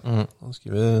Museus. Han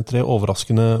skriver 3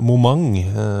 overraskende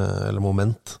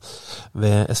moment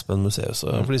ved Espen Museus.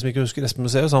 For de som ikke husker Espen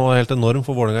Museus, han var helt enorm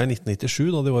for Vålinga i 1997,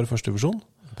 da de var i første divisjon.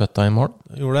 Bøtta i mål.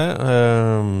 Gjorde det.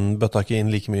 Bøtta ikke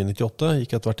inn like mye i 98,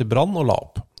 gikk etter hvert til Brann og la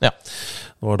opp. Ja.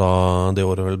 Det var da det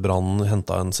året vel Brann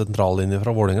hentet en sentrallinje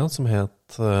fra Vålinga, som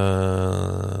het,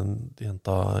 de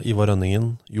hentet Ivar Rønningen,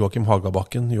 Joakim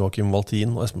Hagabakken, Joakim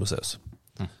Valtin og Espen Museus.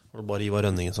 Det var bare Ivar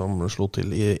Rønningen som slo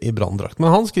til i Branndrakt.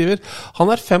 Men han skriver, han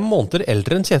er 5 måneder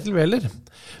eldre enn Kjetil Wæler,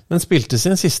 men spilte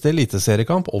sin siste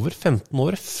eliteseriekamp over 15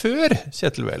 år før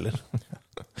Kjetil Wæler.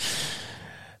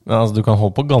 Men altså, du kan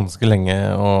holde på ganske lenge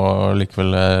og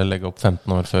likevel legge opp 15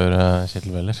 år før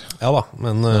Kjetil Wæler. Ja da,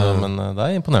 men det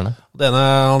er imponerende. Det ene,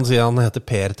 han sier han heter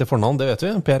Per til fornavn, det vet vi.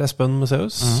 Per Espen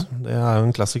Museus. Det er jo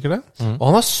en klassiker, det. Og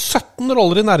han har 17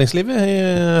 roller i næringslivet i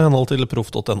henhold til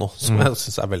proff.no, som jeg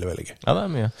synes er veldig, veldig gøy. Ja, det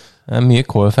er mye. Det er mye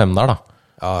KFM der, da.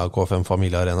 Ja, KFM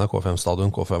Familie Arena, KFM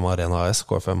Stadion, KFM Arena AS,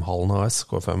 KFM Hallen AS,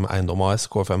 KFM Eiendom AS,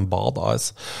 KFM Bad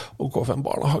AS og KFM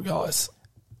Barnehage AS.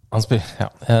 Jeg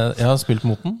har spilt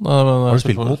mot den. Har du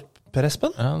spilt mot Per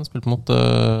Espen? Ja, han spilte mot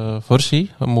for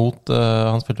Ski.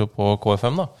 Han spilte jo på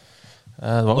KFM, da.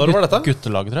 Når var dette?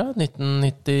 Guttelaget, tror jeg.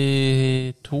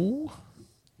 1992.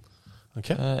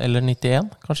 Okay. Eller 91,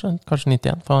 kanskje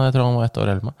 91, for jeg tror han var 1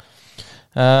 år eldre med.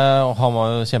 Og han var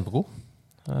jo kjempegod,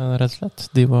 rett og slett.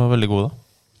 De var veldig gode da.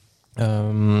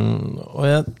 Og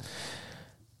jeg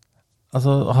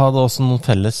hadde også noen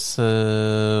felles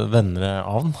venner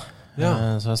av den.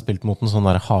 Ja. Så jeg har spilt mot en sånn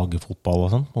der hagefotball og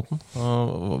sånn mot den.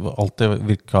 Og alltid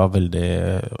virket veldig,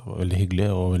 veldig hyggelig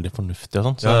og veldig fornuftig og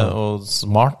sånn. Og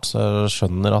smart, så jeg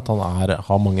skjønner at han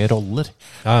har mange roller.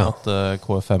 At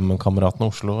KFM-kameratene i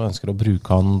Oslo ønsker å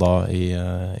bruke han da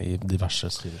i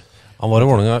diverse styrer. Han var i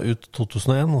Vålinga ut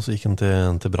 2001, og så gikk han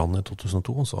til Brann i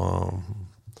 2002, og så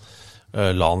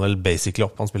la han vel basically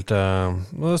opp. Han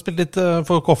spilte litt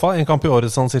for Koffa, en kamp i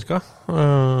året sånn cirka,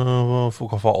 for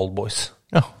Koffa Old Boys.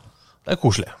 Ja. Det er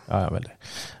koselig. Ja, veldig.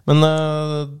 Men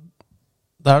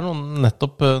det er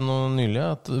nettopp noe nylig,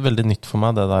 veldig nytt for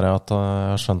meg det der at jeg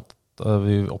har skjønt,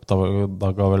 vi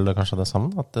oppdaget vel kanskje det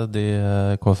sammen, at de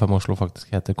KFM Oslo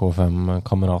faktisk heter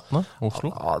KFM-kameratene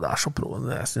Oslo. Ja, det er så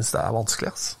jeg synes det er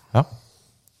vanskelig, altså. Ja,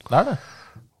 det er det.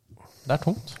 Det er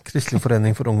tungt. Kristelig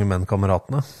forening for unge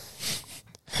menn-kameratene.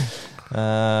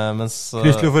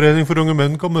 Kristelig forening for unge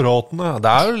menn-kameratene.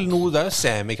 Det er jo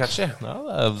semi-catchy.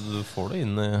 Ja, du får det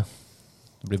inn i...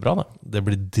 Det blir bra, det. Det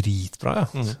blir dritbra, ja.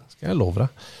 Skal jeg love deg.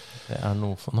 Det er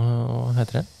noe for noe,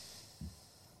 heter det?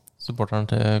 Supporteren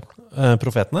til...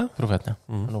 Profetene? Profetene, ja.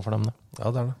 Det er noe for dem, det. Ja,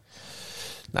 det er det.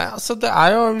 Nei, altså det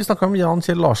jo, vi snakket om Jan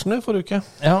Kjell Larsen I forrige uke.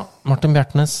 Ja, Martin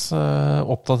Bjertnes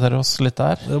oppdaterer oss litt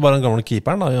der. Det bare den gamle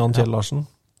keeperen da, Jan Kjell Larsen.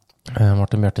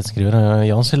 Martin Bjertnes skriver,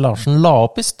 Jan Kjell Larsen la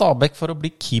opp I Stabæk for å bli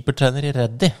keepertrener I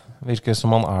Reddy. Virker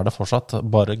som han det fortsatt.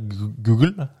 Bare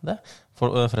Google det.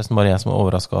 Forresten bare jeg som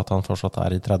overrasket at han fortsatt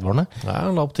I 30-årene. Ja,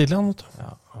 han la opp tidlig han, vet du.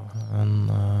 Ja, men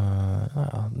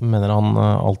mener han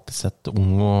alltid sett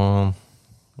ung og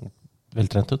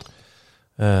veltrent ut.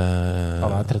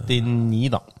 Han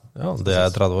 39 da. Ja,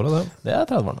 det 30-året det. Det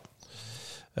 30-årene.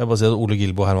 Jeg bare sier at Ole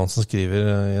Gilbo Hermansen skriver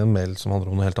I en mail som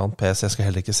handler om noe helt annet. PS, jeg skal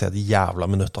heller ikke se de jævla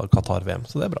minutter av Qatar-VM,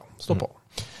 så det bra. Stå på.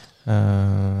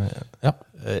 Ja.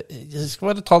 Jeg skal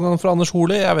bare ta den fra Anders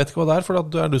Holi. Jeg vet ikke hva det for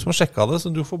det du som har sjekket det, så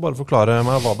du får bare forklare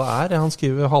meg hva det Han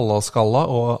skriver Hallaskalla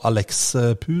og Alex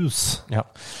Pus. Ja.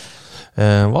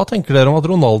 Hva tenker dere om at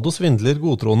Ronaldo svindler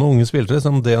godtroende unge spillere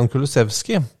som Dejan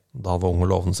Kulusevski, da han var ung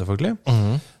og lovende selvfølgelig,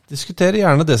 diskuterer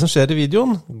gjerne det som skjer I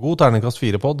videoen. God terningkast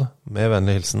 4-pod, med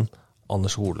vennlig hilsen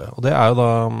Anders Hole. Og det jo da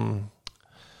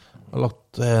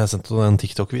jeg sendte en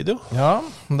TikTok-video. Ja,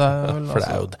 det vel for det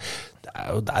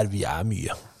jo der vi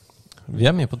mye. Vi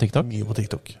mye på TikTok. Mye på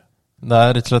TikTok. Det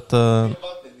rett og slett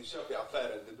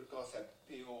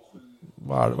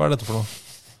Hva dette for noe?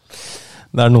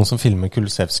 Det noen som filmer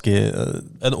Kulusevski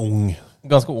En ung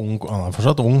ganske ung, han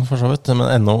fortsatt ung for så vidt, men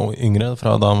enda yngre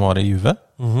fra da han var I Juve.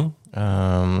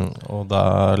 Og da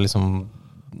liksom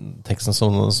teksten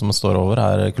som står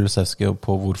over Kulusevski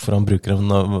på hvorfor han bruker en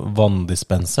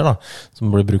vanndispenser da, som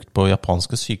blir brukt på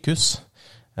japanske sykehus.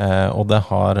 Og det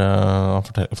har han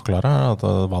forklarer at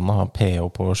vannet har pH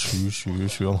på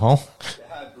 7,5.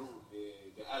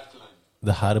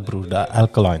 Det her bror, det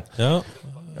alkaline. Ja.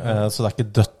 Så det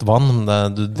ikke dødt vann.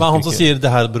 Men hva han som sier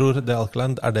det her bror, det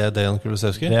alkaline, det Dejan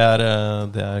Kulusevski?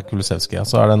 Det Kulusevski, ja.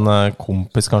 Så det en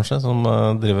kompis kanskje som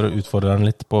driver og utfordrer han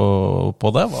litt på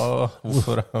det.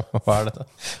 Hva dette?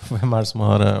 Hvem det som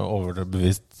har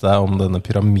overbevist seg om denne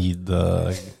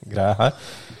pyramidegreia her?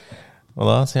 Og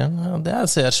da sier han, det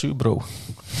CR7 bro.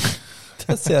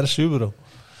 Det CR7 bro.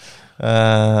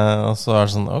 Og så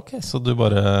det sånn, ok, så du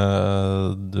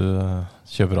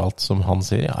kjøper alt som han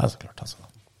sier? Ja, så klart altså.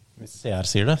 Hvis CR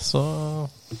sier det, så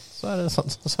det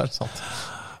sant.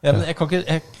 Ja, men jeg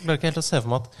klarer ikke helt å se for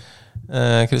meg at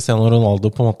Cristiano Ronaldo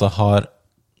på en måte har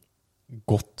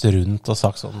gått rundt og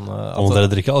sagt sånn Om dere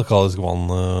drikker alkalisk vann,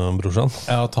 brorsan?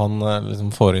 Ja, at han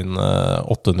liksom får inn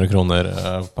 800 kroner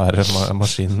per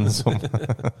maskin som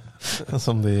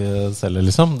de selger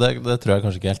liksom. Det tror jeg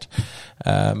kanskje ikke helt.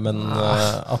 Men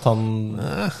at han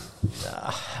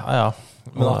ja.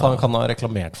 Men at han kan ha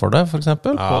reklamert for det, for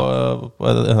eksempel, på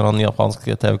en eller annen japansk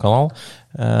TV-kanal.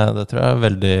 Det tror jeg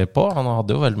veldig på. Han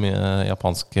hadde jo veldig mye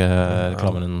japanske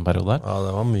reklamer I en periode her. Ja,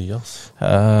 det var mye, ass.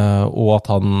 Og at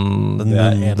han...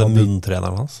 Den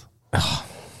munntreneren hans. Ja.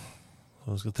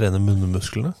 Han skal trene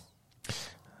munnmusklene.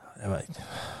 Jeg vet ikke.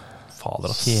 Fader,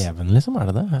 ass. Kjeven, liksom,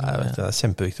 det det? Jeg vet, det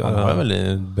kjempeviktig. Han har jo veldig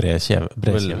bred kjeve.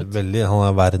 Veldig, han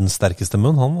verdens sterkeste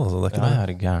munn, han. Altså, det ikke det. Ja,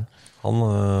 jeg gæren.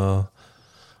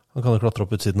 Han kan jo klatre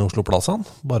opp utsiden av Oslo Plaza, han.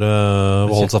 Bare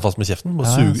holde seg fast med kjeften.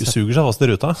 Suger seg fast I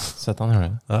ruta. Sett han gjør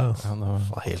det. Ja, det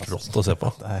var helt rått å se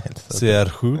på.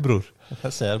 CR7, bror.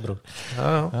 CR, bror.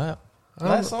 Ja.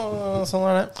 Nei, sånn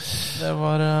det. Det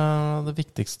var det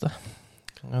viktigste,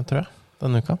 tror jeg,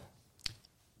 denne uka.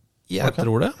 Jeg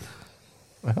tror det.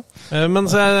 Ja. Men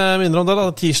så jeg minner om det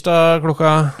da. Tirsdag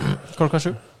klokka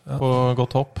 7. På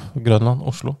Godt Hopp, Grønland,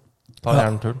 Oslo. Ta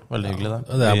gjerne turen, veldig hyggelig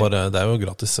det. Det jo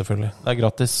gratis selvfølgelig. Det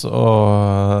gratis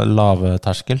og lave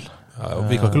terskel. Ja,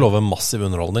 vi kan ikke love massiv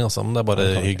underholdning, altså, men det bare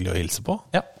hyggelig å hilse på.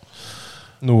 Ja.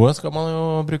 Noe skal man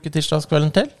jo bruke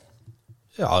tirsdagskvelden til.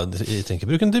 Ja, jeg tenker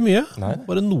bruke den til mye. Nei.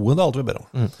 Bare noe, det alt vi ber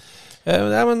om.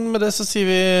 Ja, men med det så sier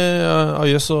vi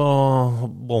adjøs og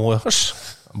bon voyage.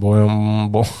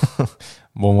 Bon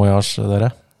voyage,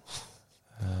 dere.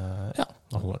 Ja,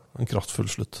 en kraftfull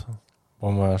slutt.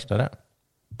 Bon voyage, dere.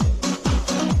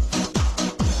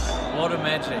 What a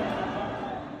magic.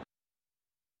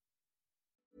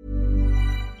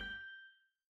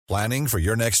 Planning for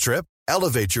your next trip?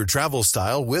 Elevate your travel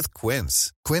style with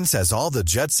Quince. Quince has all the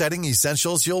jet-setting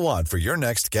essentials you'll want for your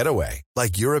next getaway,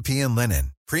 like European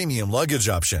linen, premium luggage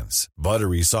options,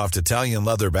 buttery soft Italian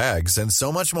leather bags, and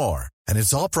so much more. And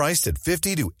it's all priced at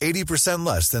 50 to 80%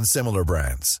 less than similar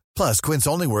brands. Plus, Quince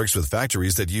only works with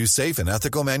factories that use safe and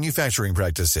ethical manufacturing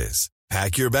practices.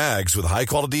 Pack your bags with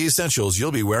high-quality essentials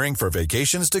you'll be wearing for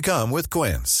vacations to come with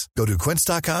Quince. Go to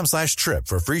quince.com/trip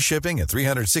for free shipping and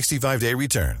 365-day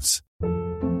returns.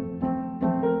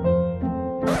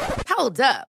 Hold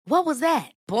up. What was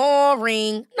that?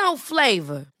 Boring. No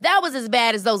flavor. That was as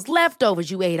bad as those leftovers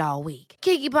you ate all week.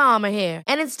 Keke Palmer here,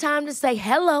 and it's time to say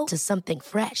hello to something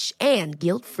fresh and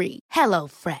guilt-free. Hello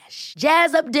Fresh.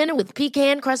 Jazz up dinner with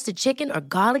pecan-crusted chicken or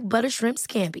garlic butter shrimp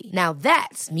scampi. Now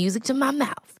that's music to my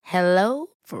mouth. Hello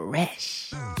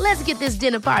Fresh. Let's get this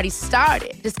dinner party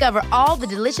started. Discover all the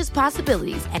delicious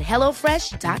possibilities at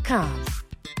hellofresh.com.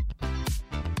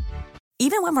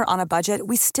 Even when we're on a budget,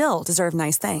 we still deserve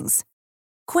nice things.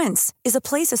 Quince is a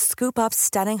place to scoop up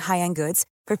stunning high-end goods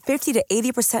for 50 to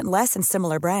 80% less than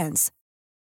similar brands.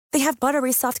 They have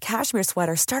buttery soft cashmere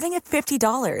sweaters starting at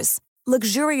 $50,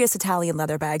 luxurious Italian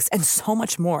leather bags, and so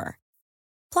much more.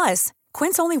 Plus,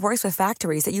 Quince only works with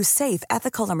factories that use safe,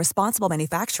 ethical, and responsible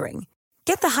manufacturing.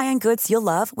 Get the high-end goods you'll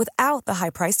love without the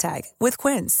high price tag with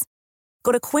Quince.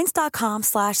 Go to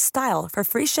quince.com/style for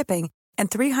free shipping and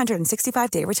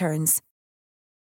 365-day returns.